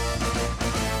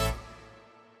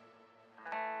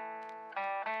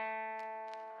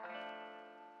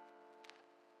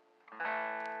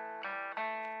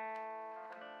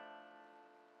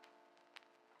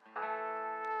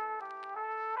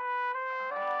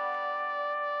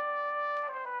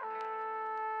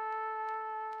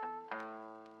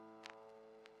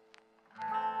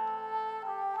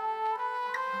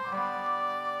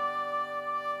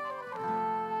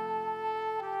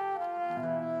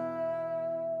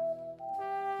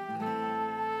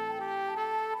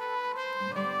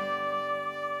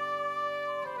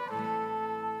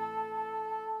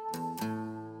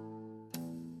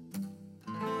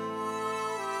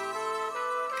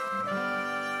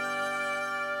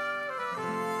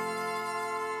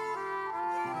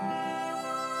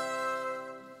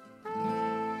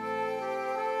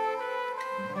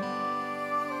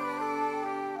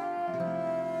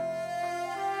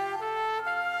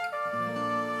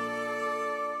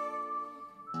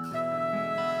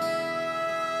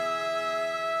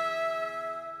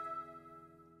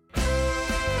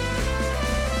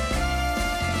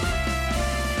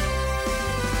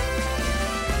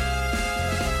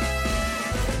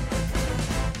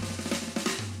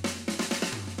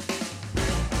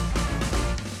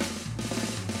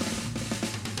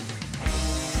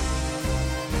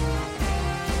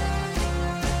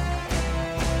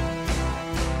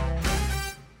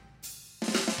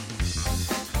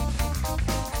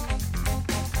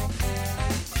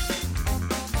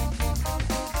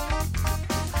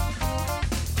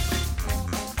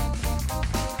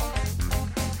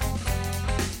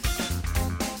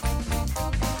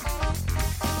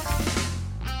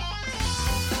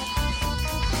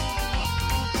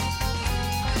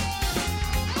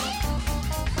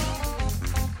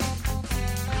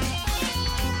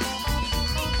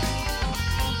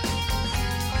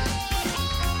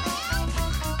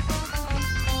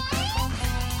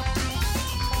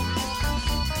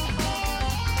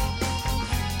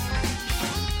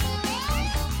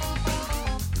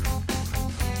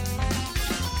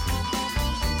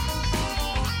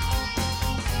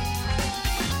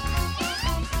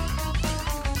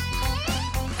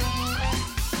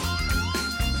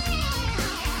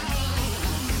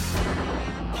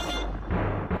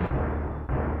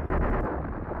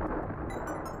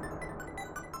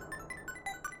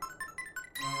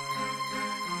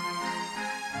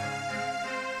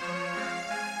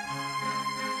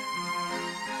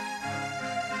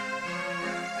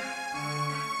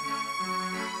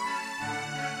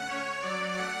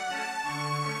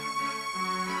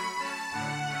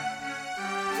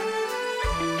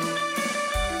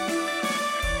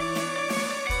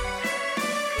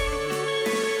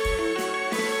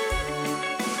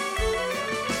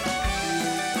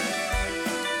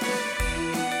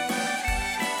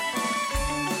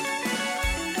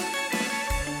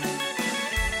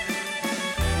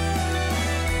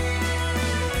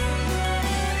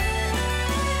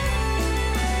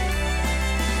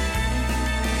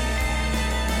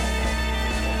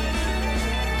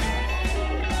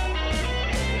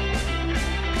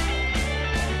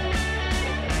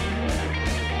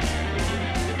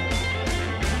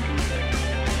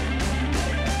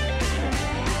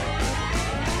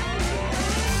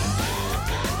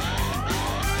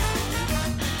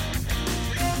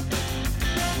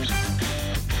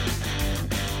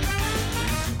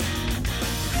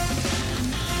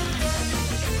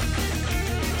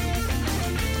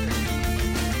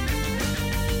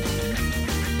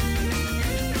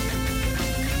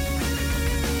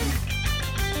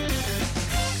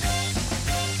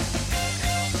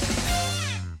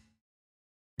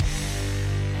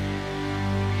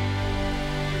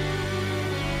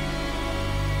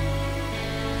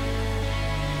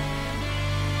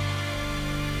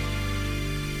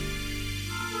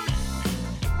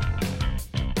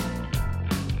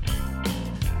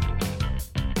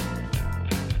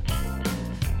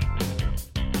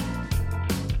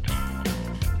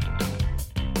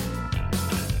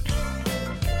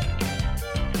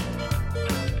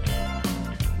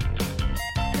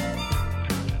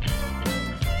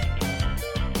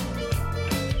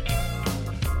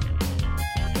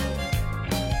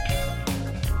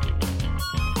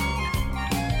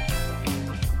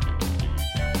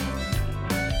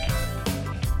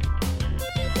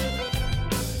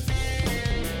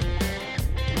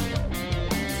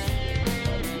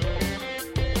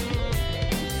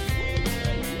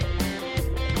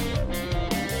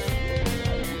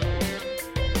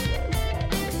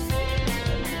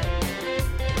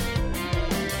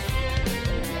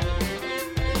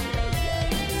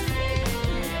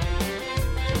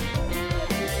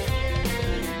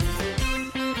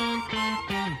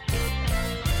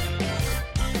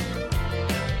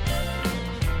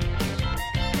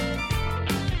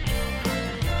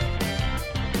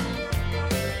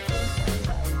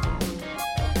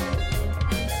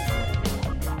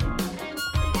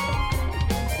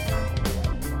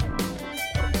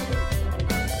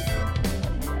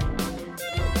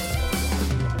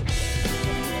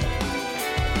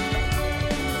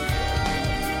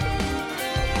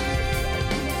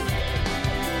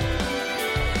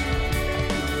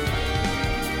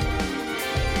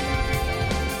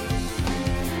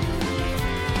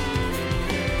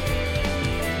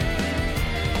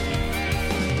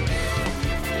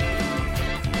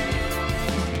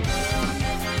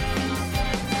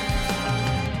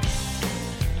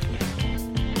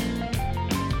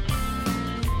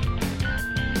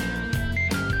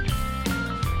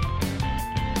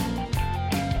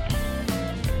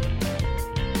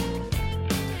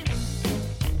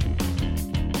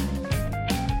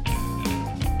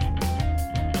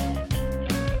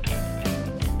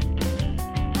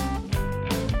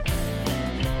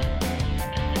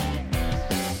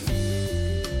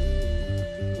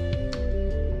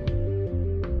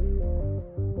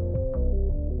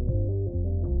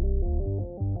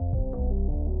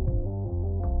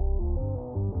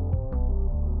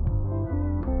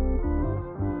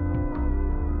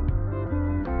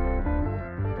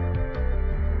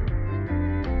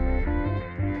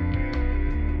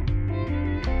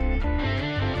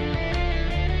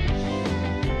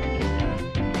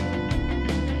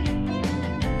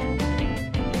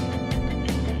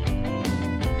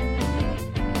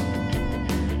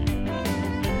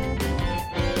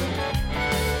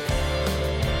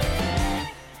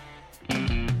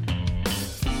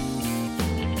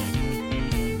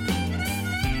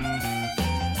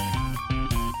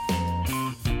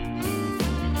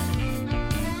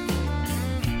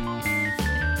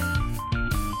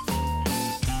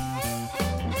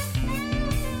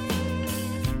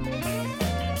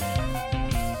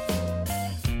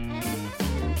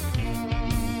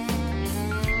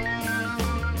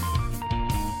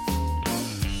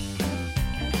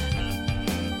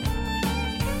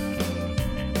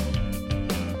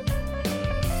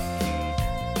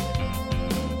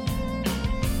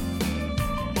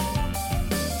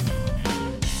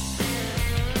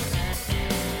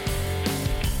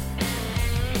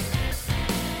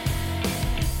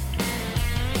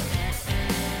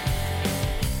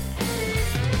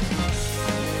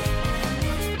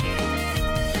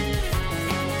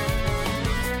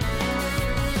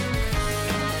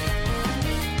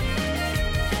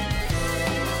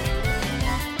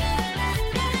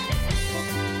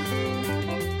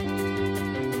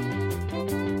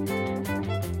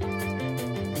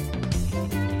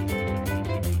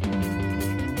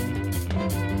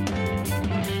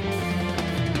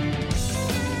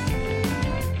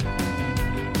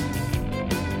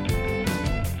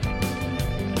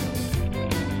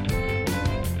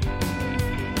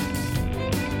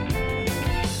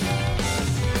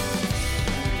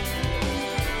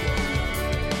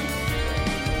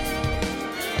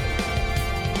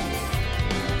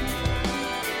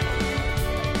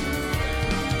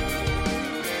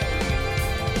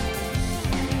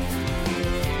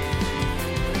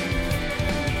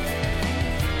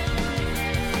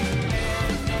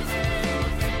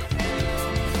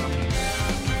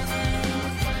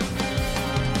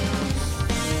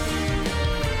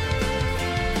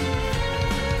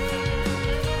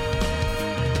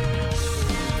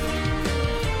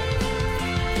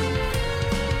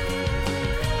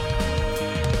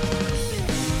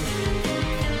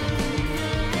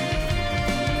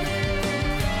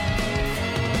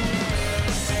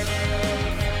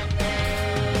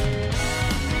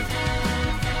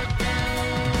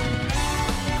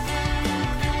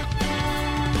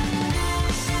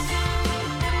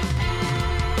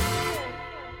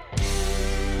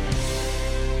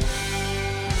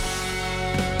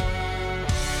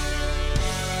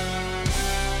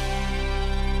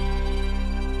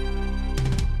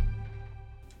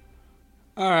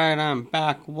 Alright, I'm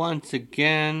back once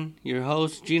again. Your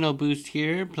host, Gino Boost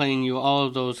here, playing you all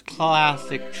of those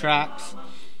classic tracks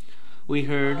we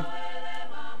heard.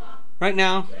 Right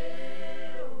now,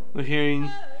 we're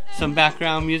hearing some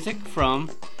background music from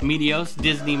Meteos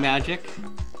Disney Magic,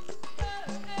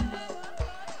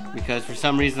 because for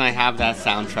some reason I have that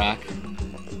soundtrack.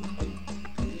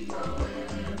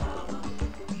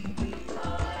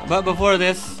 But before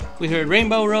this, we heard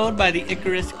Rainbow Road by the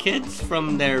Icarus Kids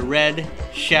from their Red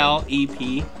Shell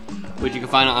EP, which you can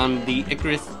find on the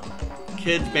Icarus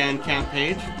Kids Bandcamp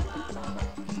page.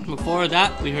 Before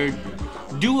that, we heard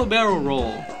Do a Barrel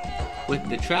Roll with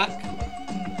the track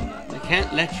I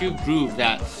Can't Let You Groove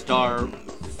That Star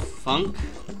Funk.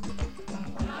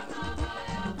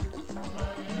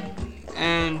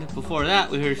 And before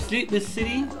that, we heard Sleepless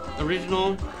City,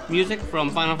 original music from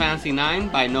Final Fantasy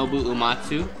IX by Nobu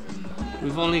Uematsu.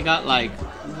 We've only got like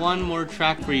one more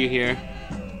track for you here.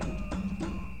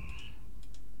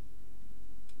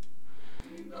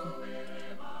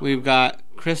 We've got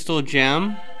Crystal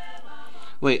Gem.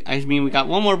 Wait, I mean we got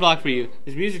one more block for you.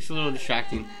 This music's a little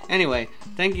distracting. Anyway,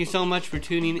 thank you so much for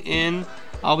tuning in.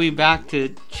 I'll be back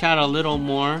to chat a little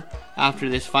more after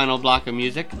this final block of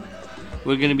music.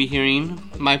 We're going to be hearing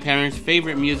my parents'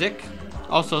 favorite music,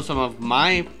 also some of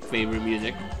my favorite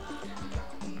music.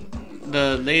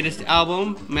 The latest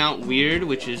album, Mount Weird,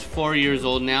 which is 4 years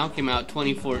old now, came out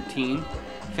 2014.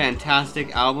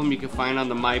 Fantastic album you can find on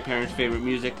the My Parents Favorite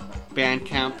Music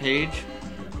Bandcamp page.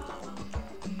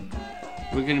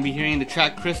 We're going to be hearing the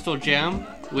track Crystal Gem,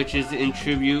 which is in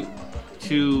tribute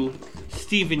to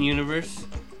Steven Universe,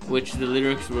 which the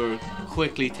lyrics will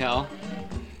quickly tell.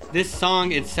 This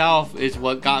song itself is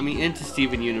what got me into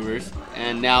Steven Universe,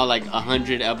 and now like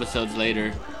 100 episodes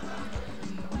later,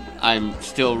 I'm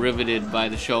still riveted by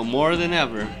the show more than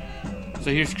ever.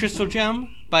 So here's Crystal Gem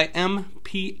by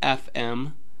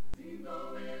MPFM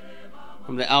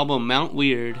from the album Mount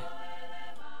Weird.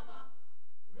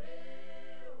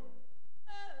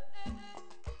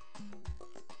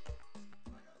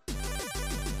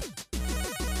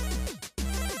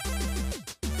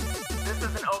 This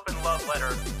is an open love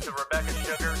letter to Rebecca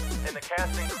Sugar and the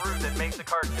cast and crew that make the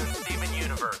cartoon Steven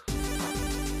Universe.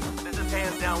 This is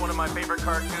hands down one of my favorite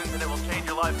cartoons, and it will change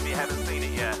your life if you haven't seen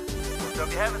it yet. So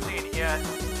if you haven't seen it yet,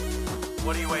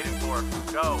 what are you waiting for?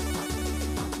 Go.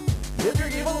 If you're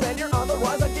evil and you're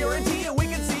otherwise, I guarantee you we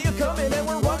can see you coming, and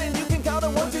we're running. You can count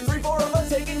on 1, 2, 3, 4 of us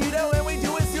taking you down, and we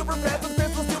do it super fast with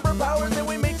crystal superpowers, and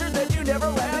we make sure that you never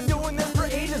last. Doing this for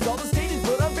ages, all the stages,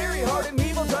 but I'm very hard, and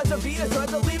evil tries to beat us, tries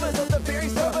to leave us at the very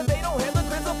start, but they don't have the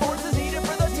crystal forces needed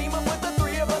for the team up with the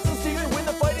three of us and Steven win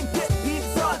the fighting pit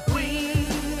pizza. We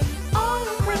are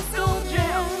the crystal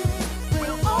gem.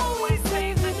 We'll always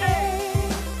save the day.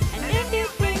 And if you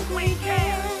think we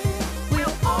can,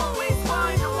 we'll always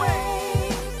find a way.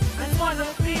 That's why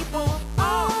the people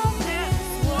of this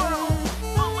world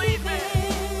believe in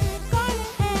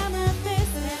Scarlet,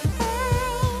 Amethyst, and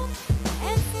Pearl,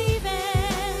 and Steven.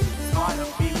 That's why the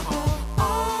people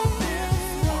of this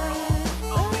world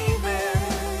believe in.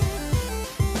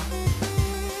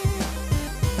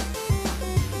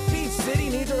 Beach City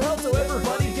needs your help, so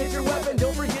everybody get your weapon.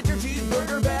 Don't forget your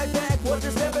cheeseburger backpack. Watch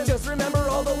your stepping. Just remember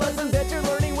all the lessons that you're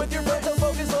learning with your friends. So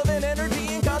focus, love, and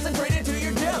energy, and concentrate it to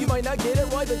your gem. You might not get it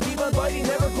right, but keep on fighting,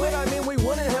 never quit. I mean, we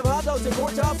wouldn't have hot dogs if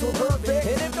pork chops were perfect.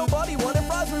 And if nobody wanted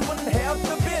fries, we wouldn't have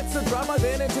the bits. So drop my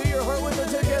van into your heart with a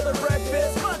together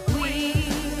breakfast. But we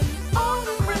are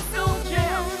the crystal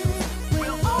gems.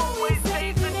 We'll always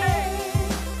save the day.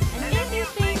 And if you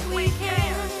think we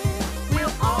can,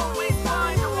 we'll always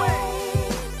find a way.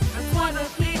 That's why the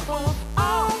people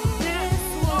of this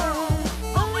world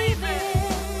believe in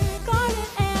Scarlet,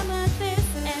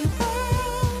 Amethyst, and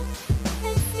Pearl,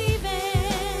 and Steven.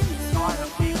 That's why the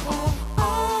people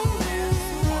of this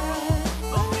world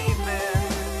believe in.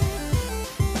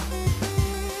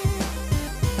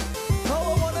 All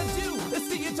I wanna do is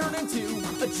see you turn into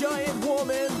a giant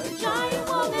woman. A giant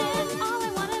woman, all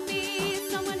I wanna be,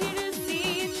 someone here to see.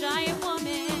 A giant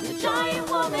woman, a giant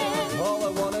woman, All I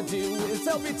wanna do is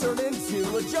help you turn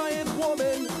into a giant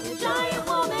woman. a giant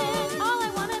woman, all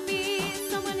I wanna be,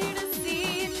 someone here to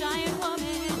see. A giant woman,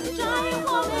 a giant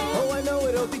woman. Oh, I know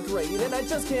it'll be great, and I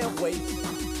just can't wait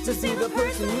to see the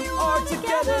person you are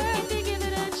together. If you give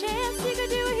it a chance, you could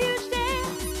do a huge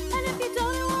dance. And if you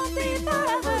don't, it won't be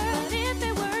forever. But if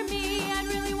it were me, I'd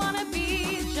really wanna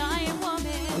be a giant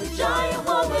woman. A giant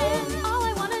woman. All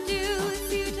I wanna do is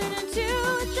see you turn into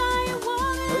a giant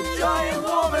woman. A giant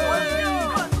woman.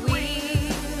 We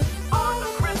are the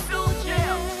crystal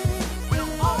gems.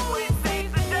 We'll always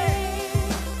save the day.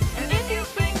 And if you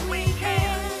think we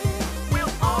can,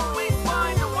 we'll always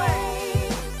find a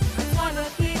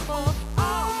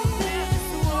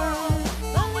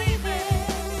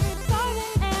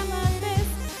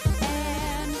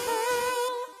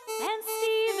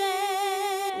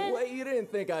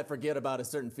think I'd forget about a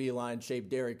certain feline-shaped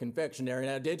dairy confectionery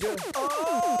now, did you?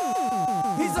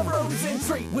 Oh! He's a frozen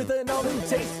treat with an all-new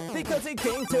taste because he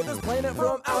came to this planet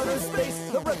from outer space.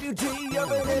 The refugee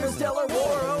of an interstellar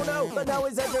war, oh no, but now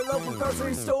he's at your local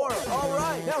grocery store.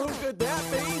 Alright, now who could that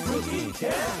be? Cookie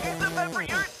Cat. It's a pet for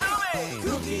your stomach.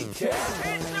 Cookie Cat.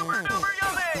 It's super duper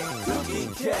yummy. Cookie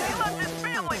Cat. He left his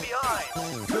family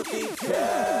behind. Cookie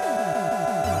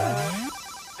Cat.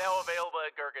 Now available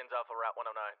at Gherkins off of Route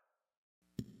 109.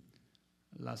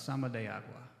 La Samba de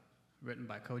Agua, written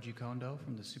by Koji Kondo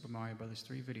from the Super Mario Bros.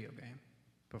 3 video game,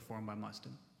 performed by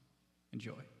Mustin.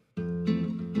 Enjoy.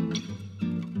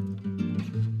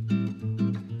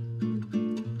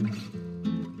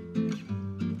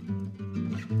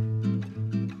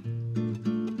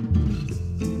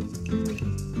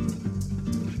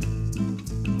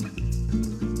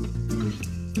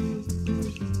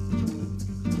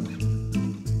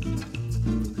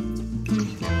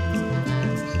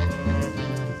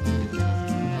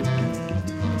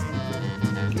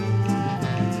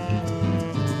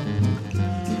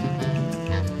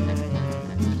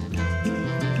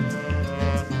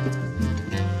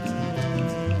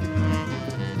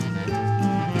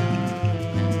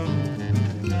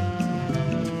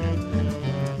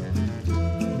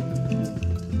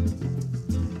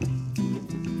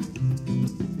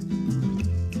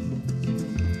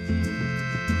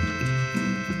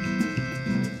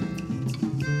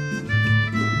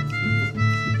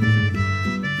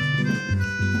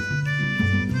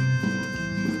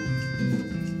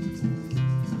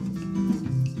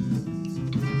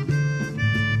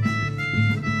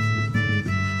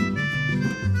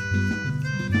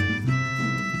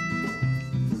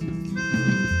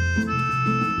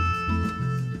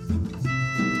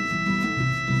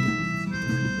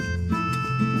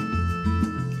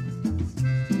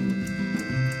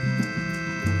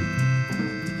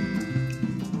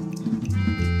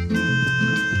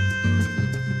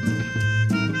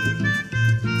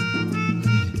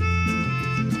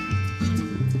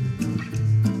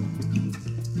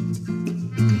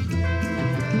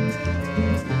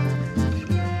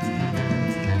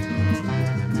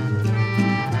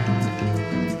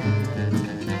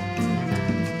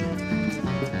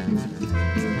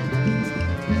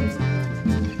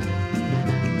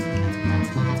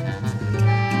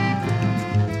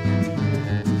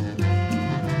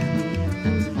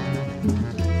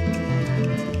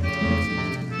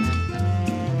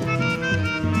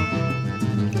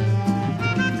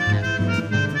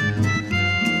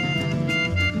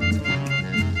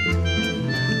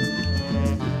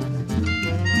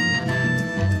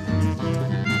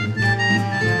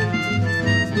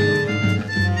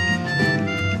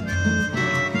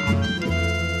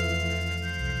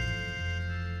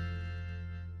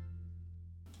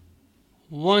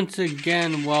 Once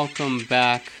again, welcome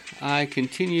back. I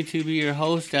continue to be your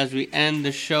host as we end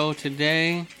the show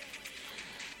today.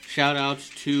 Shout outs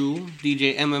to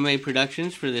DJ MMA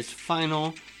Productions for this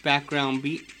final background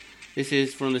beat. This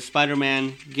is from the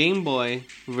Spider-Man Game Boy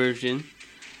version.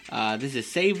 This is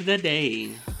Save the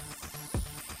Day.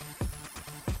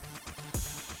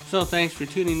 So thanks for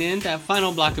tuning in to that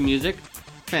final block of music.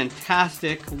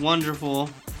 Fantastic, wonderful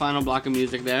final block of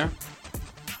music there.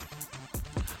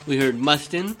 We heard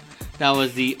Mustin. That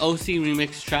was the OC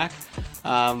remix track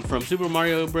from Super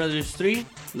Mario Bros. 3,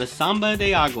 La Samba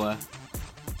de Agua,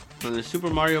 from the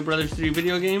Super Mario Bros. 3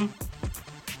 video game.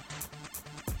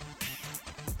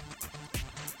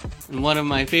 And one of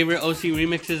my favorite OC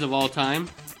remixes of all time,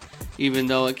 even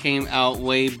though it came out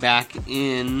way back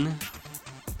in...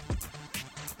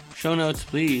 Show notes,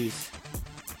 please.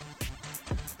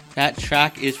 That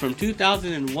track is from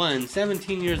 2001,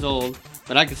 17 years old.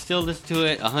 But I could still listen to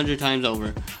it 100 times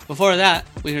over. Before that,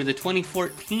 we heard the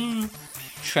 2014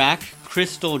 track,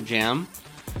 Crystal Jam.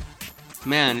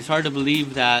 Man, it's hard to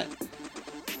believe that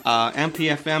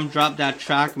MPFM dropped that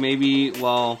track maybe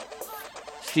while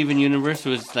Steven Universe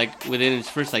was like within its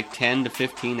first like 10 to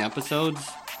 15 episodes.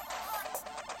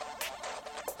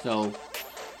 So,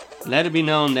 let it be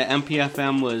known that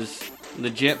MPFM was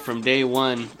legit from day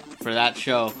one for that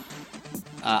show.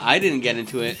 I didn't get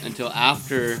into it until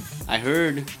after I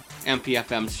heard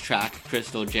MPFM's track,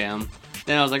 Crystal Jam.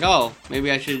 Then I was like, oh, maybe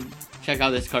I should check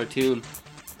out this cartoon.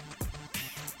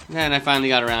 And I finally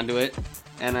got around to it.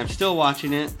 And I'm still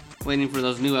watching it, waiting for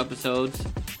those new episodes.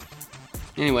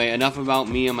 Anyway, enough about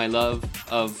me and my love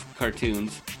of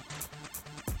cartoons.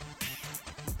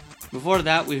 Before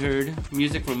that, we heard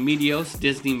music from Meteos,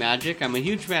 Disney Magic. I'm a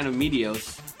huge fan of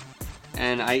Meteos.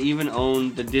 And I even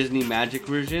own the Disney Magic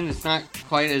version. It's not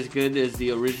quite as good as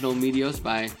the original Meteos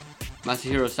by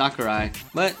Masahiro Sakurai,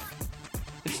 but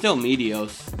it's still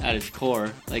Medios at its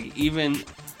core. Like, even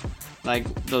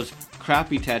like those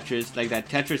crappy Tetris, like that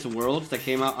Tetris Worlds that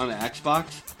came out on the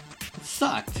Xbox, it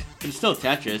sucked. It's still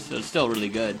Tetris, so it's still really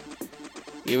good.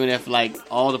 Even if like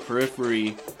all the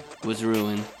periphery was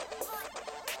ruined.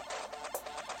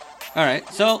 Alright,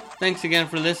 so thanks again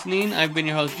for listening. I've been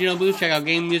your host, Gino Boost. Check out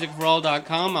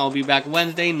GameMusicForAll.com. I'll be back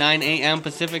Wednesday, 9 a.m.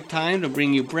 Pacific time to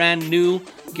bring you brand new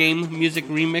game music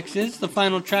remixes. The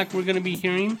final track we're going to be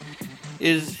hearing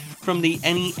is from the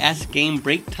NES game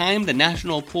Break Time, the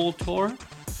National Pool Tour.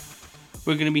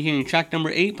 We're going to be hearing track number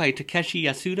 8 by Takeshi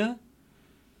Yasuda.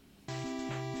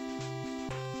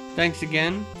 Thanks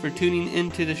again for tuning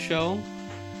into the show.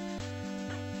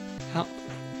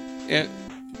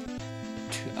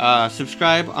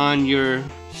 Subscribe on your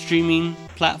streaming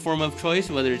platform of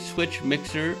choice, whether it's Twitch,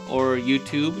 Mixer, or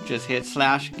YouTube. Just hit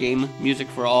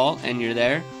 /GameMusicForAll and you're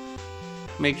there.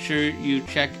 Make sure you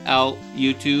check out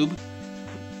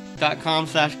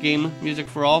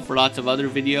youtube.com/GameMusicForAll for lots of other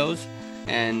videos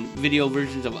and video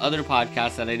versions of other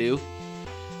podcasts that I do.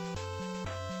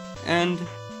 And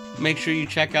make sure you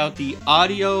check out the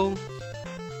audio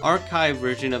archive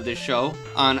version of this show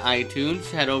on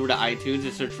iTunes. Head over to iTunes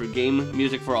and search for Game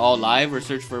Music for All Live, or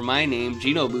search for my name,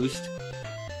 Gino Boost.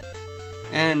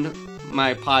 And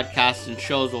my podcasts and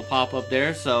shows will pop up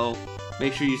there, so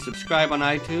make sure you subscribe on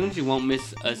iTunes. You won't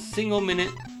miss a single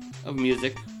minute of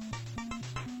music.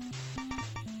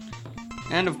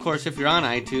 And of course, if you're on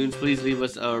iTunes, please leave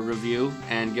us a review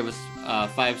and give us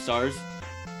 5 stars.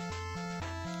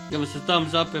 Give us a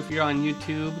thumbs up if you're on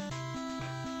YouTube.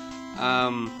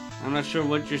 I'm not sure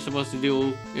what you're supposed to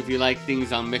do if you like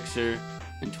things on Mixer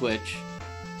and Twitch.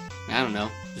 I don't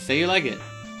know. Just say you like it.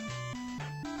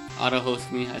 Auto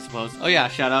host me, I suppose. Oh yeah,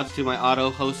 shout outs to my auto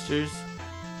hosters.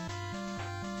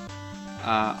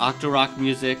 Octorock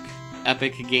Music,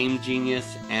 Epic Game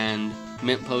Genius, and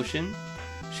Mint Potion.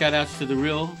 Shout outs to the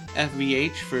real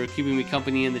FVH for keeping me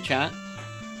company in the chat.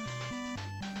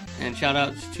 And shout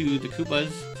outs to the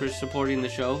Koopas for supporting the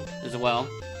show as well.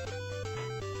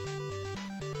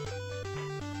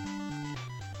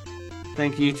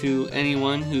 Thank you to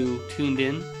anyone who tuned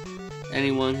in,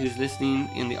 anyone who's listening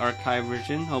in the archive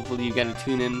version. Hopefully you get to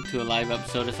tune in to a live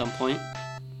episode at some point.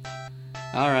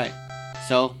 Alright,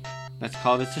 so let's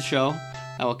call this a show.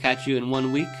 I will catch you in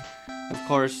 1 week. Of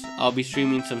course, I'll be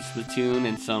streaming some Splatoon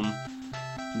and some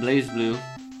BlazBlue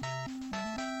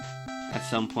at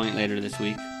some point later this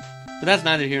week. But that's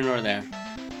neither here nor there.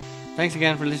 Thanks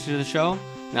again for listening to the show,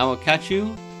 and I will catch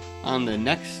you on the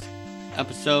next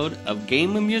episode of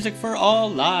Game Music for All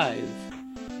Live.